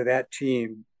the heart of that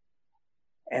team,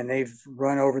 and they've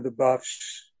run over the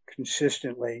Buffs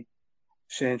consistently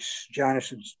since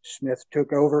Jonathan Smith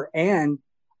took over, and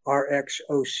our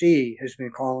ex-OC has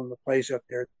been calling the plays up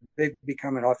there. They've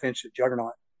become an offensive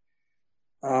juggernaut.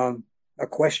 A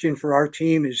question for our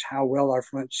team is how well our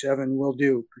front 7 will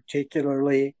do,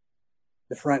 particularly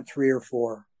the front 3 or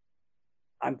 4.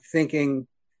 I'm thinking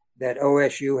that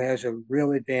OSU has a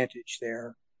real advantage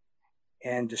there.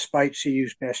 And despite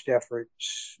CU's best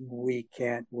efforts, we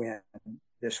can't win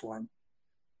this one.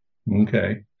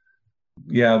 Okay.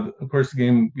 Yeah, of course, the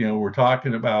game, we're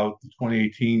talking about the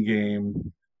 2018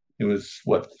 game. It was,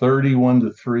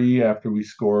 31-3 after we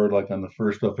scored, like on the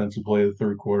first offensive play of the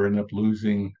third quarter, ended up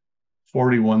losing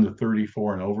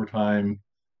 41-34 in overtime.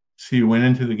 CU went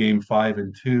into the game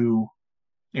 5-2,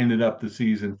 ended up the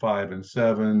season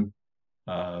 5-7.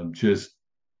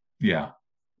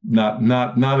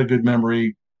 Not a good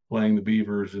memory playing the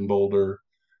Beavers in Boulder.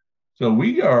 So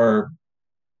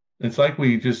it's like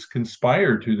we just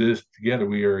conspired to this together.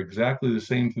 We are exactly the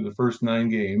same through the first 9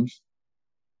 games.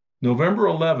 November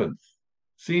 11th,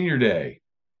 Senior Day,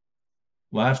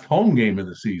 last home game of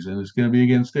the season, is going to be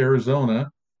against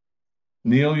Arizona.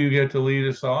 Neil, you get to lead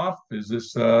us off. Is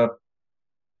this a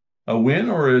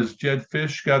win, or has Jed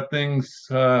Fish got things,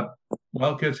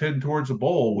 Wildcats heading towards a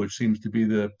bowl, which seems to be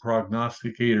the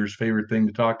prognosticator's favorite thing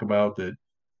to talk about, that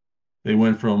they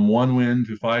went from 1 win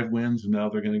to 5 wins, and now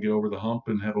they're going to get over the hump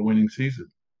and have a winning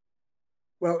season?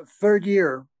 Well, 3rd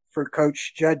year for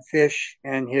Coach Jed Fish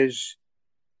and his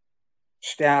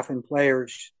staff and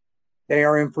players. They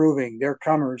are improving. They're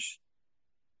comers.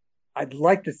 I'd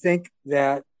like to think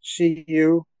that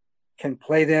CU can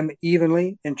play them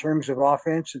evenly in terms of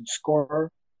offense and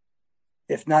score,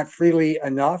 if not freely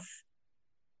enough.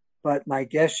 But my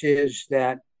guess is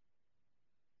that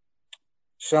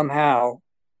somehow,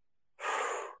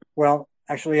 well,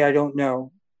 actually, I don't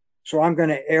know. So I'm going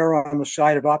to err on the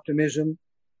side of optimism,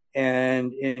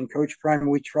 and in Coach Prime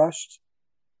we trust,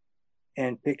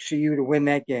 and pick CU to win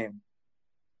that game.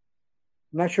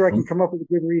 I'm not sure I can come up with a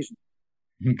good reason.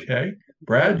 Okay.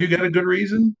 Brad, you got a good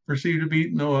reason for CU to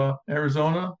beat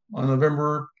Arizona on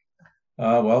November,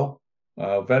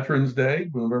 Veterans Day,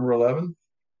 November 11th?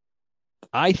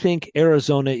 I think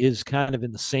Arizona is kind of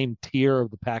in the same tier of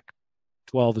the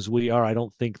Pac-12 as we are. I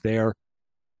don't think they're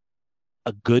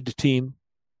a good team.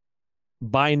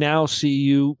 By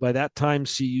that time,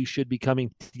 CU should be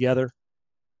coming together.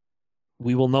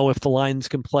 We will know if the Lions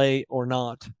can play or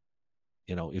not.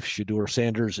 If Shedeur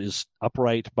Sanders is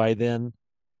upright by then.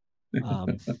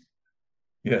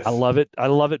 Yes. I love it. I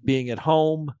love it being at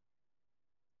home.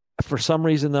 For some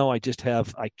reason, though, I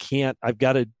can't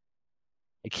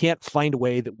find a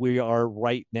way that we are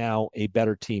right now a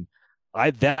better team.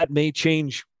 That may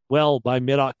change by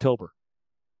mid-October.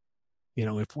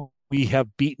 If we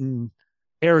have beaten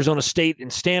Arizona State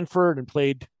and Stanford and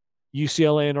played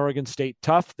UCLA and Oregon State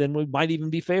tough, then we might even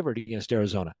be favored against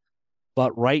Arizona.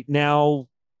 But right now,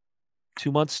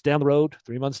 2 months down the road,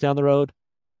 3 months down the road,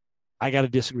 I got to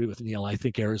disagree with Neil. I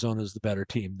think Arizona is the better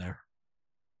team there.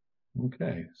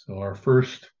 Okay, so our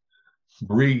first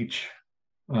breach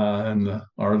and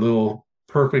our little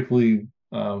perfectly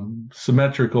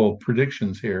symmetrical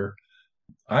predictions here.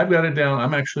 I've got it down.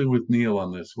 I'm actually with Neil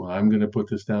on this one. I'm going to put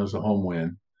this down as a home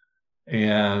win.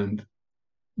 And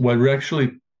what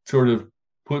actually sort of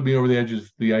put me over the edge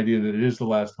is the idea that it is the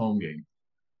last home game.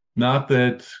 Not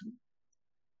that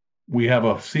we have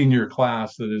a senior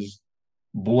class that has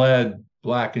bled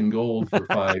black and gold for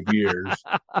 5 years.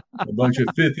 A bunch of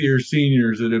fifth-year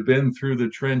seniors that have been through the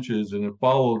trenches and have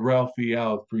followed Ralphie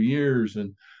out for years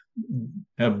and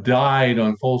have died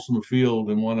on Folsom Field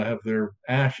and want to have their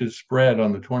ashes spread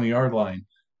on the 20-yard line.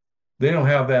 They don't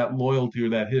have that loyalty or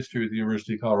that history at the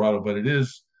University of Colorado, but it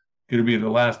is going to be the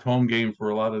last home game for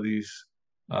a lot of these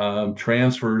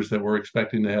transfers that we're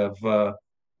expecting to have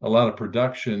a lot of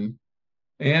production.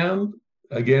 And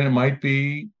again, it might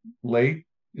be late.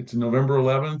 It's November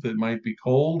 11th. It might be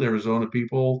cold. Arizona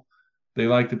people, they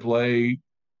like to play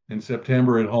in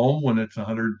September at home when it's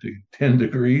 110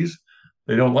 degrees.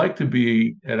 They don't like to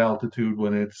be at altitude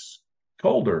when it's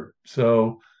colder.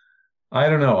 So I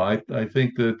don't know. I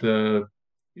think that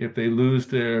if they lose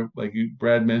their, like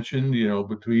Brad mentioned,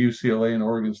 between UCLA and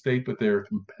Oregon State, but they're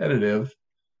competitive,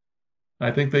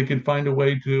 I think they could find a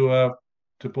way to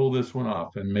pull this one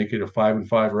off and make it a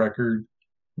 5-5 record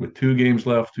with 2 games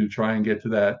left to try and get to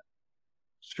that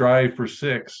strive for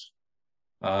 6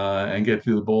 and get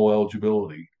to the bowl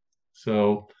eligibility.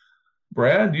 So,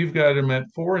 Brad, you've got them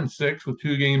at 4-6 with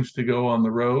 2 games to go on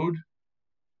the road.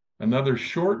 Another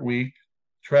short week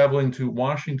traveling to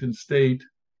Washington State.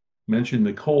 Mentioned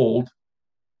the cold.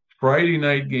 Friday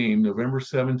night game, November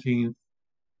 17th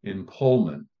in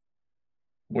Pullman.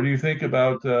 What do you think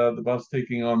about the Buffs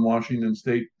taking on Washington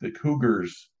State, the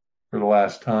Cougars, for the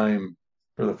last time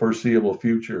for the foreseeable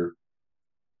future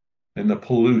in the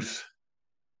Palouse?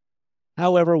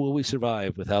 However, will we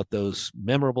survive without those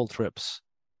memorable trips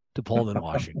to Pullman,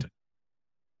 Washington?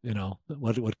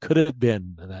 What could have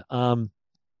been.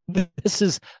 This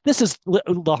is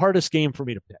the hardest game for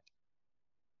me to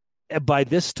pick. By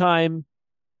this time,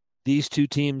 these two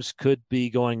teams could be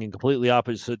going in completely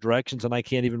opposite directions, and I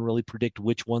can't even really predict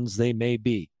which ones they may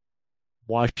be.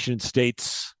 Washington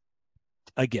State's,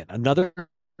 again, another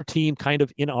team kind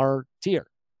of in our tier.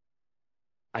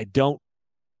 I don't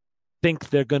think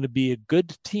they're going to be a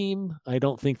good team. I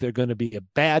don't think they're going to be a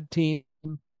bad team.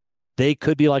 They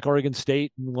could be like Oregon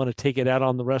State and want to take it out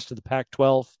on the rest of the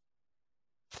Pac-12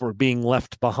 for being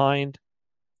left behind.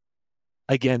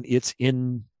 Again, it's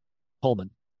in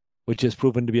Pullman, which has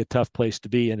proven to be a tough place to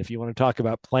be. And if you want to talk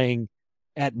about playing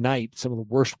at night, some of the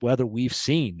worst weather we've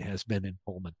seen has been in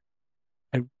Pullman.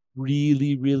 I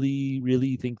really, really,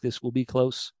 really think this will be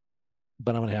close,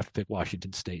 but I'm going to have to pick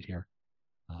Washington State here.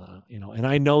 And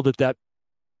I know that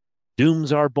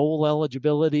dooms our bowl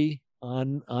eligibility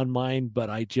on mine, but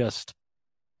I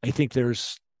think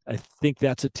that's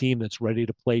a team that's ready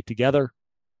to play together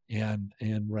and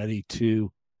ready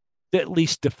to at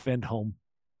least defend home.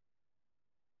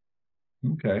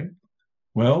 Okay.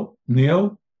 Well,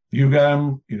 Neil, you got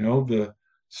them, the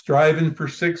striving for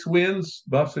 6 wins,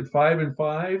 Buffs at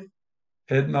 5-5,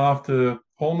 heading off to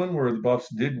Pullman, where the Buffs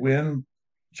did win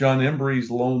John Embry's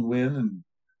lone win in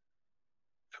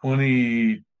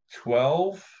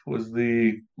 2012 was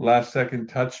the last second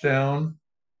touchdown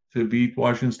to beat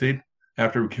Washington State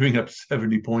after giving up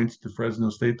 70 points to Fresno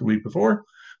State the week before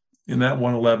in that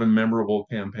 111 memorable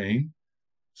campaign.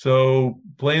 So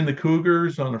playing the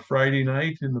Cougars on a Friday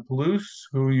night in the Palouse,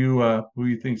 who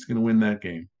you think is going to win that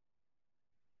game?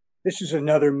 This is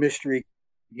another mystery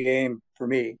game for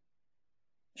me.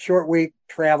 Short week,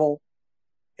 travel,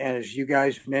 and as you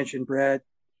guys mentioned, Brad,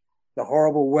 the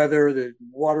horrible weather, the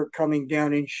water coming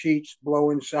down in sheets,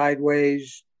 blowing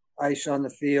sideways, ice on the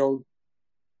field.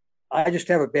 I just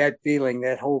have a bad feeling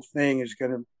that whole thing is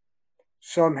going to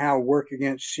somehow work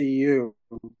against CU.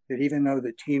 That even though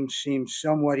the team seems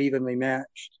somewhat evenly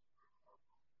matched,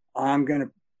 I'm going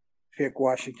to pick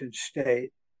Washington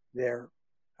State there.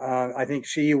 I think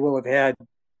CU will have had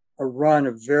a run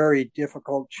of very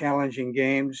difficult, challenging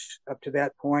games up to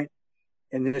that point,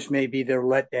 and this may be their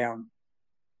letdown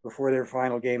before their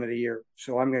final game of the year.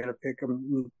 So I'm going to pick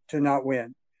them to not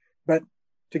win, but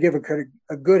to give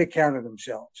a good account of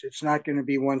themselves. It's not going to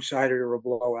be one-sided or a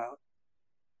blowout.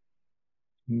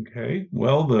 Okay.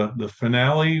 Well, the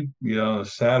finale,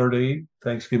 Saturday,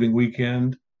 Thanksgiving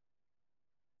weekend,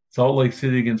 Salt Lake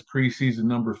City against preseason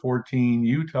number 14,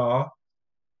 Utah.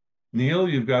 Neil,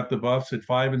 you've got the Buffs at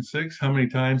 5-6. How many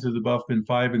times has the Buff been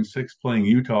 5-6 playing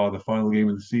Utah, the final game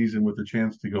of the season, with a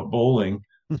chance to go bowling?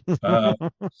 Uh,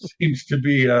 Seems to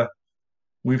be.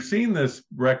 We've seen this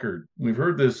record. We've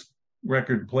heard this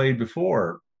record played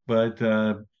before, but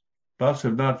Buffs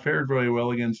have not fared very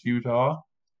well against Utah,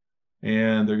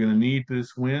 and they're going to need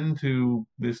this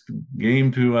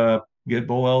game to get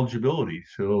bowl eligibility.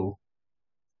 So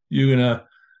you're going to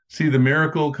see the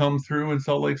miracle come through in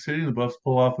Salt Lake City, the Buffs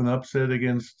pull off an upset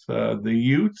against the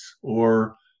Utes,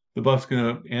 or the Buffs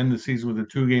going to end the season with a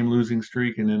 2-game losing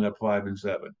streak and end up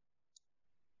 5-7.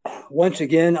 Once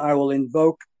again, I will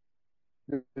invoke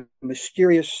the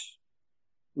mysterious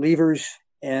levers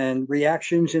and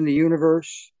reactions in the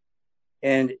universe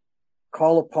and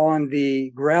call upon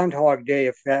the Groundhog Day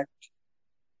effect,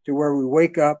 to where we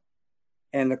wake up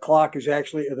and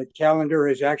the calendar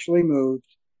is actually moved.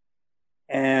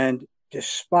 And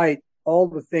despite all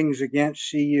the things against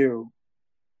CU,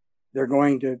 they're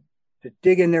going to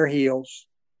dig in their heels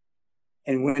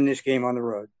and win this game on the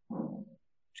road.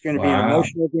 It's going to be an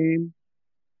emotional game.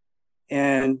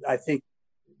 And I think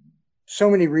so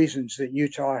many reasons that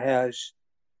Utah has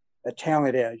a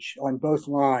talent edge on both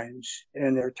lines,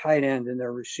 and their tight end and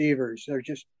their receivers. They're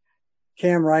just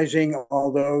Cam Rising,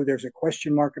 although there's a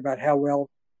question mark about how well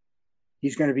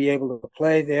he's going to be able to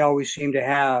play, they always seem to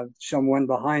have someone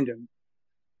behind him.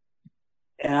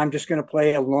 And I'm just going to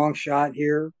play a long shot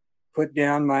here, put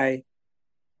down my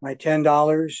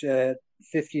 $10 at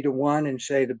 50-1 and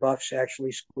say the Buffs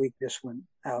actually squeak this one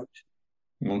out.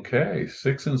 Okay,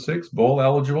 6-6, bowl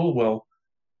eligible. Well,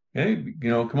 hey,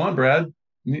 come on, Brad.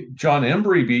 John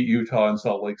Embry beat Utah in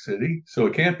Salt Lake City, so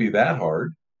it can't be that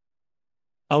hard.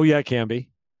 Oh yeah, it can be.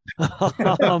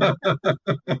 I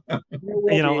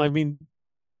mean,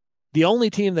 the only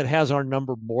team that has our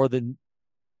number more than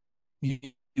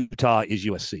Utah is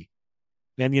USC.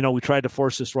 And, we tried to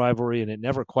force this rivalry and it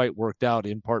never quite worked out,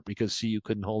 in part because CU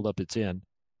couldn't hold up its end.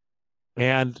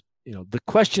 And, the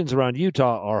questions around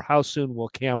Utah are, how soon will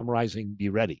Cam Rising be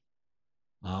ready?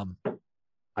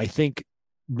 I think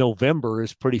November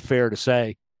is pretty fair to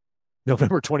say.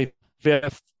 November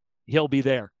 25th, he'll be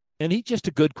there. And he's just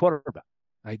a good quarterback.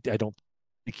 I don't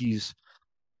think he's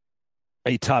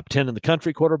a top 10 in the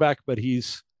country quarterback, but he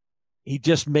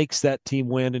just makes that team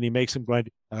win, and he makes them grind.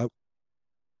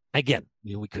 Again,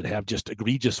 we could have just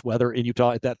egregious weather in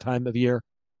Utah at that time of year,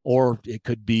 or it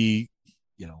could be,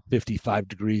 55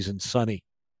 degrees and sunny.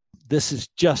 This is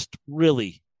just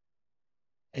really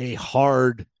a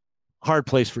hard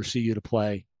place for CU to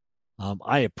play.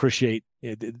 I appreciate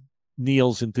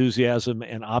Neil's enthusiasm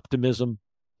and optimism,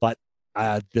 but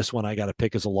this one I got to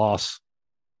pick as a loss,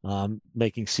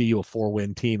 making CU a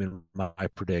 4-win team in my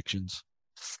predictions.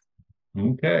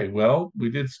 Okay, well,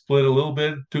 we did split a little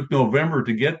bit. It took November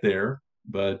to get there,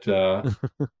 but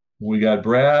we got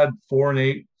Brad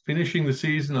 4-8, finishing the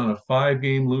season on a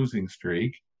 5-game losing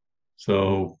streak.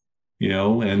 So,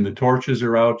 and the torches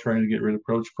are out trying to get rid of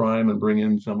Coach Prime and bring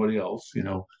in somebody else.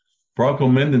 Bronco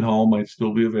Mendenhall might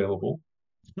still be available.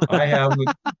 I have him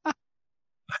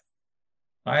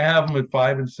at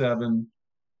 5-7.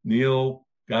 Neil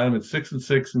got him at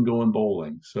 6-6 and going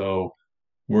bowling. So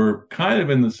we're kind of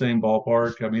in the same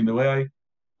ballpark. I mean, the way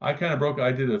I kind of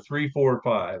I did a 3-4-5.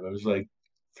 I was like,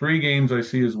 3 games I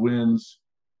see as wins: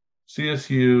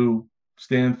 CSU,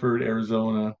 Stanford,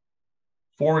 Arizona.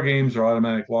 4 games are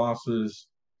automatic losses: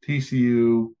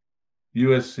 TCU,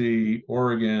 USC,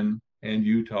 Oregon, and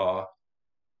Utah.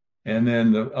 And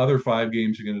then the other 5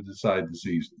 games are going to decide the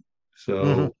season.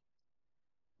 Mm-hmm. So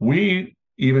we,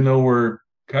 even though we're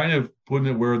kind of putting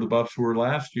it where the Buffs were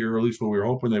last year, or at least what we were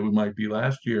hoping they might be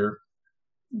last year,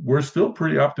 we're still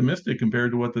pretty optimistic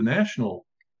compared to what the national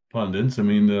pundits. I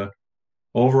mean, the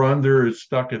over under is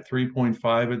stuck at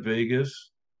 3.5 at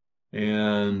Vegas,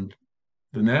 and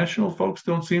the national folks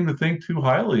don't seem to think too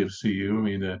highly of CU. I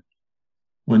mean,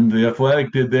 when the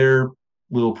Athletic did their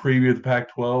little preview of the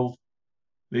Pac-12,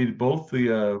 they both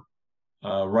the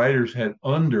writers had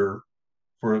under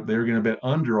they were going to bet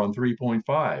under on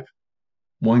 3.5.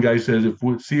 One guy says if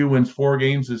CU wins 4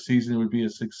 games this season, it would be a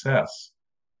success.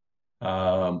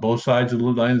 Both sides of the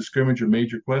line of scrimmage are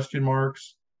major question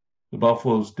marks. The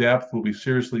Buffalo's depth will be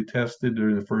seriously tested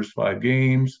during the first 5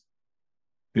 games.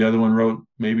 The other one wrote,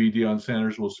 maybe Deion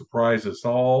Sanders will surprise us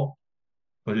all,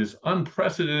 but his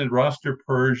unprecedented roster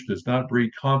purge does not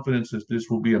breed confidence that this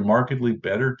will be a markedly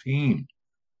better team.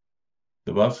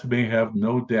 The Buffs may have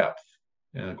no depth,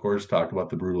 and of course, talk about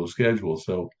the brutal schedule.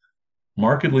 So,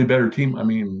 markedly better team. I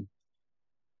mean,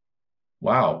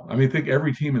 wow. I mean, I think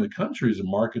every team in the country is a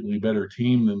markedly better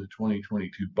team than the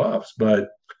 2022 Buffs. But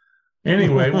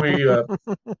anyway,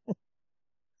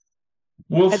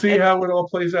 we'll see how it all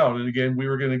plays out. And again, we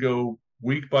were going to go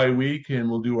week by week, and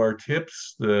we'll do our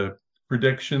tips, the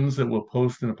predictions that we'll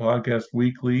post in a podcast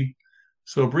weekly.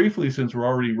 So briefly, since we're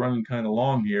already running kind of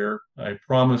long here, I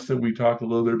promised that we talk a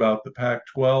little bit about the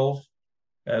Pac-12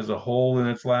 as a whole in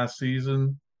its last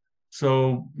season.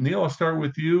 So Neil, I'll start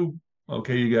with you.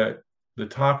 Okay, you got the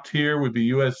top tier would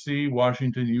be USC,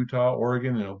 Washington, Utah,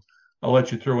 Oregon. And I'll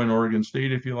let you throw in Oregon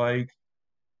State if you like.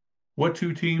 What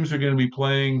 2 teams are going to be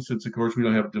playing, since of course we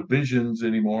don't have divisions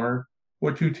anymore?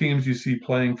 What 2 teams do you see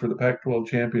playing for the Pac-12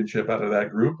 championship out of that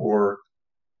group? Or,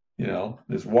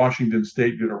 is Washington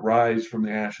State going to rise from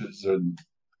the ashes, and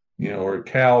or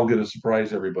Cal going to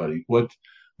surprise everybody? What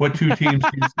 2 teams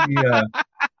do you see?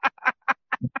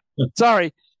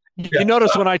 Sorry, Yeah. you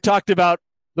notice when I talked about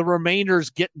the remainders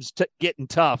getting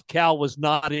tough, Cal was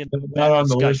not in Not on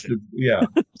discussion. the list of, yeah.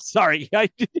 Sorry.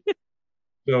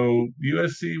 So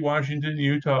USC, Washington,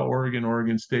 Utah,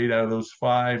 Oregon State. Out of those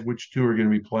 5, which 2 are going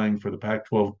to be playing for the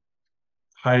Pac-12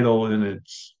 title in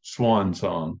its swan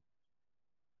song?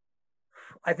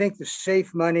 I think the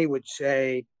safe money would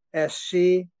say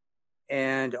SC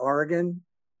and Oregon.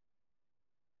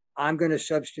 I'm going to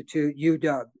substitute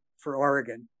UW for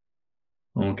Oregon.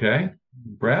 Okay,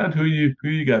 Brad, who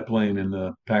you got playing in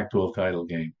the Pac-12 title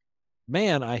game?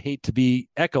 Man, I hate to be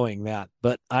echoing that,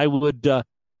 but I would.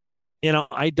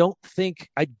 I don't think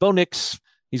Bo Nix.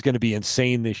 He's going to be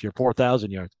insane this year, 4,000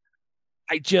 yards.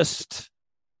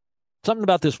 Something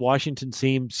about this Washington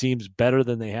team seems better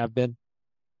than they have been.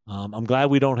 I'm glad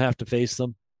we don't have to face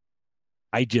them.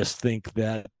 I just think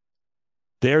that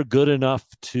they're good enough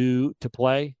to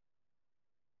play.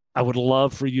 I would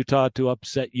love for Utah to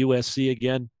upset USC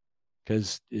again,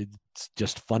 because it's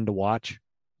just fun to watch,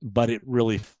 but it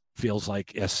really feels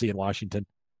like SC and Washington.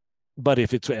 But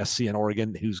if it's SC and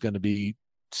Oregon, who's going to be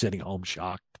sitting home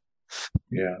shocked?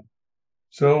 Yeah.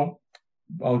 So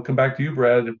I'll come back to you,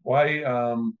 Brad. Why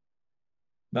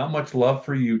not much love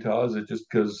for Utah? Is it just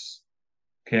because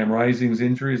Cam Rising's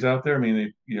injuries out there? I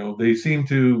mean, they seem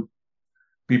to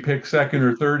be picked second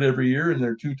or third every year, and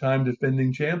they're 2-time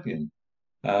defending champion.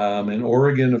 And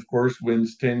Oregon, of course,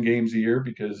 wins 10 games a year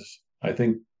because I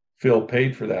think Phil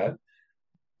paid for that.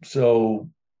 So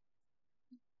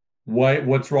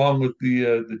what's wrong with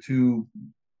the 2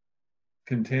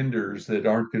 contenders that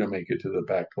aren't going to make it to the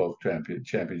Pac-12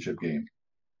 championship game?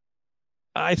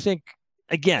 I think,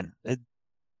 again,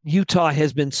 Utah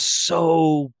has been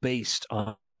so based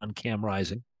on Cam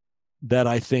Rising that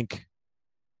I think,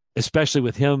 especially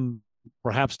with him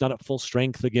perhaps not at full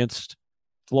strength against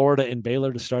Florida and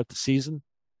Baylor to start the season,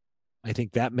 I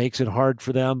think that makes it hard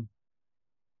for them.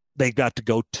 They got to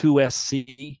go to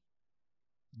SC,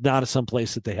 not some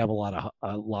place that they have a lot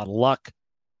of luck.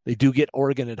 They do get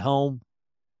Oregon at home,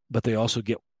 but they also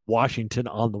get Washington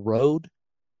on the road.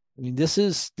 I mean, this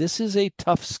is a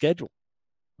tough schedule.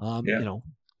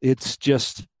 It's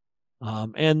just,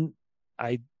 and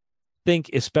I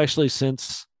think especially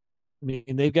since,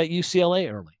 they've got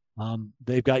UCLA early.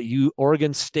 They've got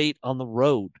Oregon State on the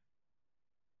road.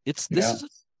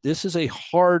 This is a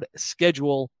hard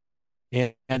schedule,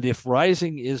 and if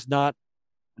Rising is not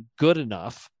good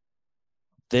enough,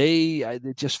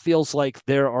 it just feels like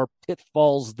there are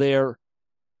pitfalls there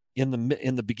in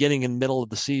the beginning and middle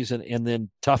of the season, and then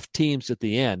tough teams at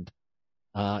the end.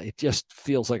 It just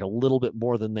feels like a little bit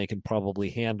more than they can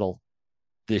probably handle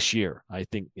this year. I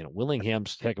think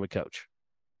Willingham's a heck of a coach.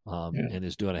 and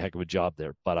is doing a heck of a job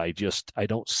there. But I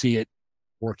don't see it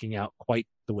working out quite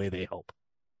the way they hope.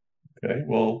 Okay.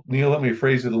 Well, Neil, let me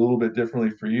phrase it a little bit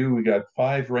differently for you. We got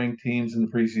 5 ranked teams in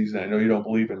the preseason. I know you don't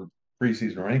believe in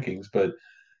preseason rankings, but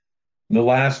in the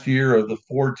last year of the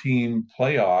 4-team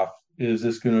playoff, is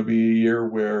this going to be a year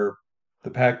where the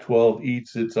Pac-12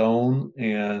 eats its own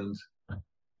and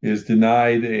is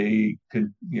denied a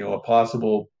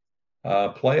possible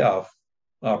playoff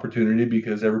opportunity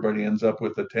because everybody ends up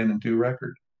with a 10-2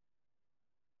 record?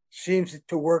 Seems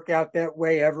to work out that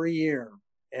way every year.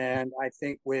 And I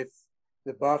think with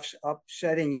the Buffs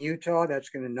upsetting Utah, that's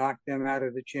going to knock them out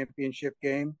of the championship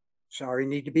game. Sorry,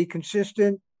 need to be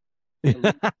consistent.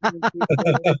 But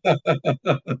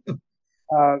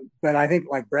I think,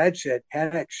 like Brad said,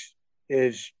 Penix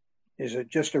is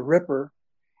just a ripper,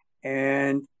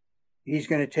 and he's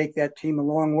going to take that team a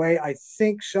long way. I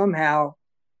think somehow,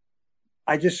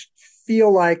 I just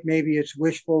feel like maybe it's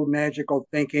wishful, magical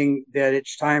thinking that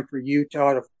it's time for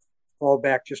Utah to fall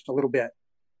back just a little bit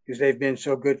because they've been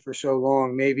so good for so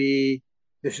long. Maybe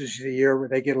this is the year where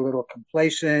they get a little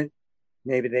complacent.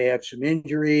 Maybe they have some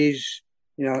injuries,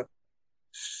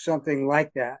 something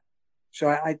like that. So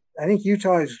I think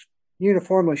Utah is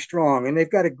uniformly strong, and they've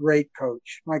got a great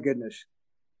coach. My goodness.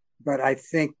 But I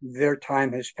think their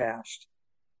time has passed.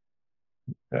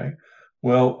 Okay.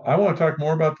 Well, I want to talk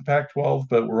more about the Pac-12,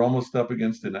 but we're almost up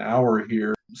against an hour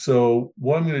here. So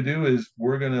what I'm going to do is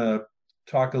we're going to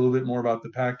talk a little bit more about the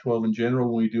Pac-12 in general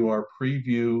when we do our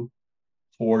preview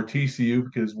for TCU,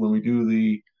 because when we do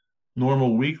the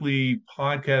normal weekly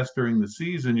podcast during the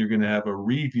season, you're going to have a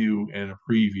review and a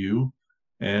preview,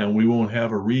 and we won't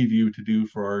have a review to do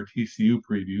for our TCU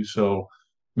preview. So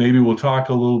maybe we'll talk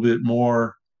a little bit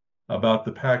more about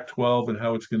the Pac-12 and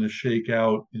how it's going to shake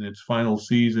out in its final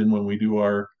season when we do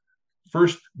our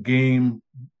first game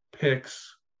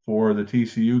picks for the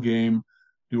TCU game,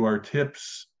 do our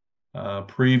tips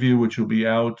preview, which will be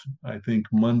out, I think,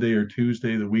 Monday or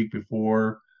Tuesday, the week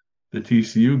before the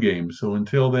TCU game. So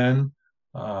until then,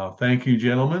 thank you,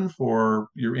 gentlemen, for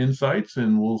your insights,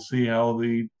 and we'll see how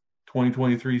the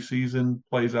 2023 season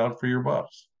plays out for your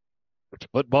Buffs.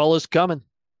 Football is coming.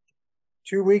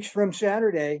 2 weeks from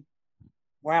Saturday.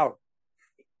 Wow.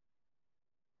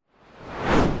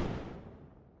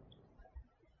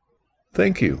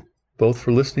 Thank you both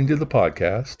for listening to the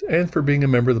podcast and for being a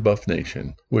member of the Buff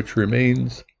Nation, which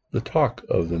remains the talk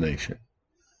of the nation.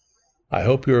 I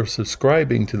hope you are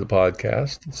subscribing to the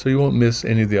podcast so you won't miss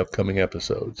any of the upcoming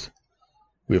episodes.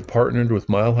 We have partnered with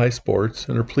Mile High Sports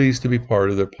and are pleased to be part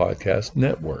of their podcast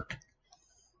network.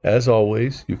 As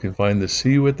always, you can find the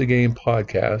See You at the Game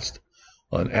podcast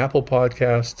on Apple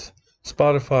Podcasts,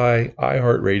 Spotify,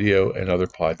 iHeartRadio, and other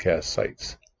podcast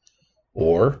sites.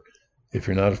 Or, if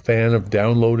you're not a fan of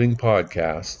downloading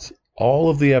podcasts, all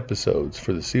of the episodes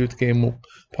for the See You at the Game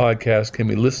podcast can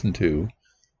be listened to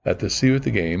at the See You at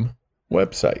the Game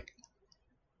website.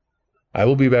 I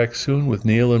will be back soon with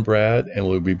Neil and Brad, and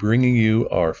we'll be bringing you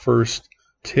our first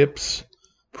tips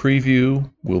preview.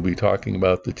 We'll be talking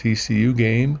about the TCU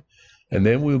game, and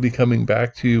then we'll be coming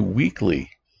back to you weekly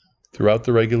throughout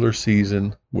the regular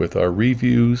season with our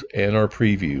reviews and our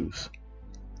previews.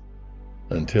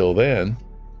 Until then,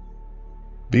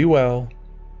 be well,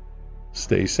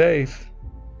 stay safe,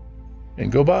 and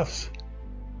go Buffs.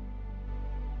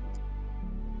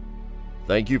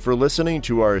 Thank you for listening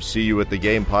to our See You at the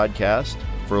Game podcast.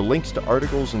 For links to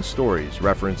articles and stories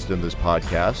referenced in this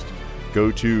podcast,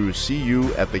 go to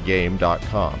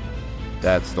seeyouatthegame.com.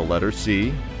 That's the letter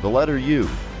C, the letter U,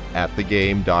 at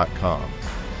thegame.com.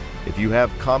 If you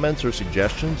have comments or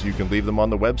suggestions, you can leave them on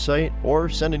the website or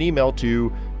send an email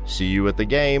to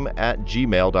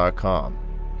seeyouatthegame@gmail.com.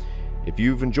 If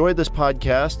you've enjoyed this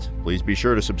podcast, please be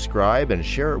sure to subscribe and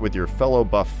share it with your fellow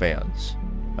Buff fans.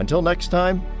 Until next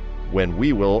time, when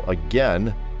we will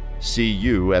again see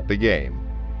you at the game.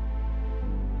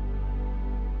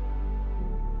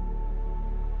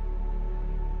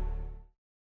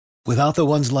 Without the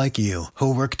ones like you,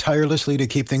 who work tirelessly to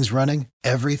keep things running,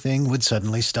 everything would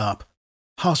suddenly stop.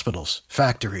 Hospitals,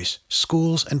 factories,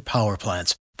 schools, and power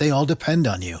plants, they all depend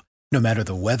on you. No matter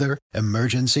the weather,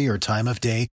 emergency, or time of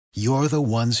day, you're the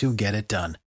ones who get it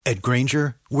done. At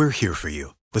Grainger, we're here for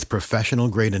you with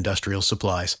professional-grade industrial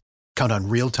supplies. Count on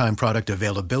real-time product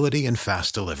availability and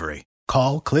fast delivery.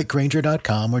 Call, click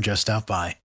Grainger.com, or just stop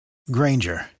by.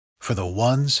 Grainger, for the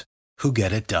ones who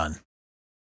get it done.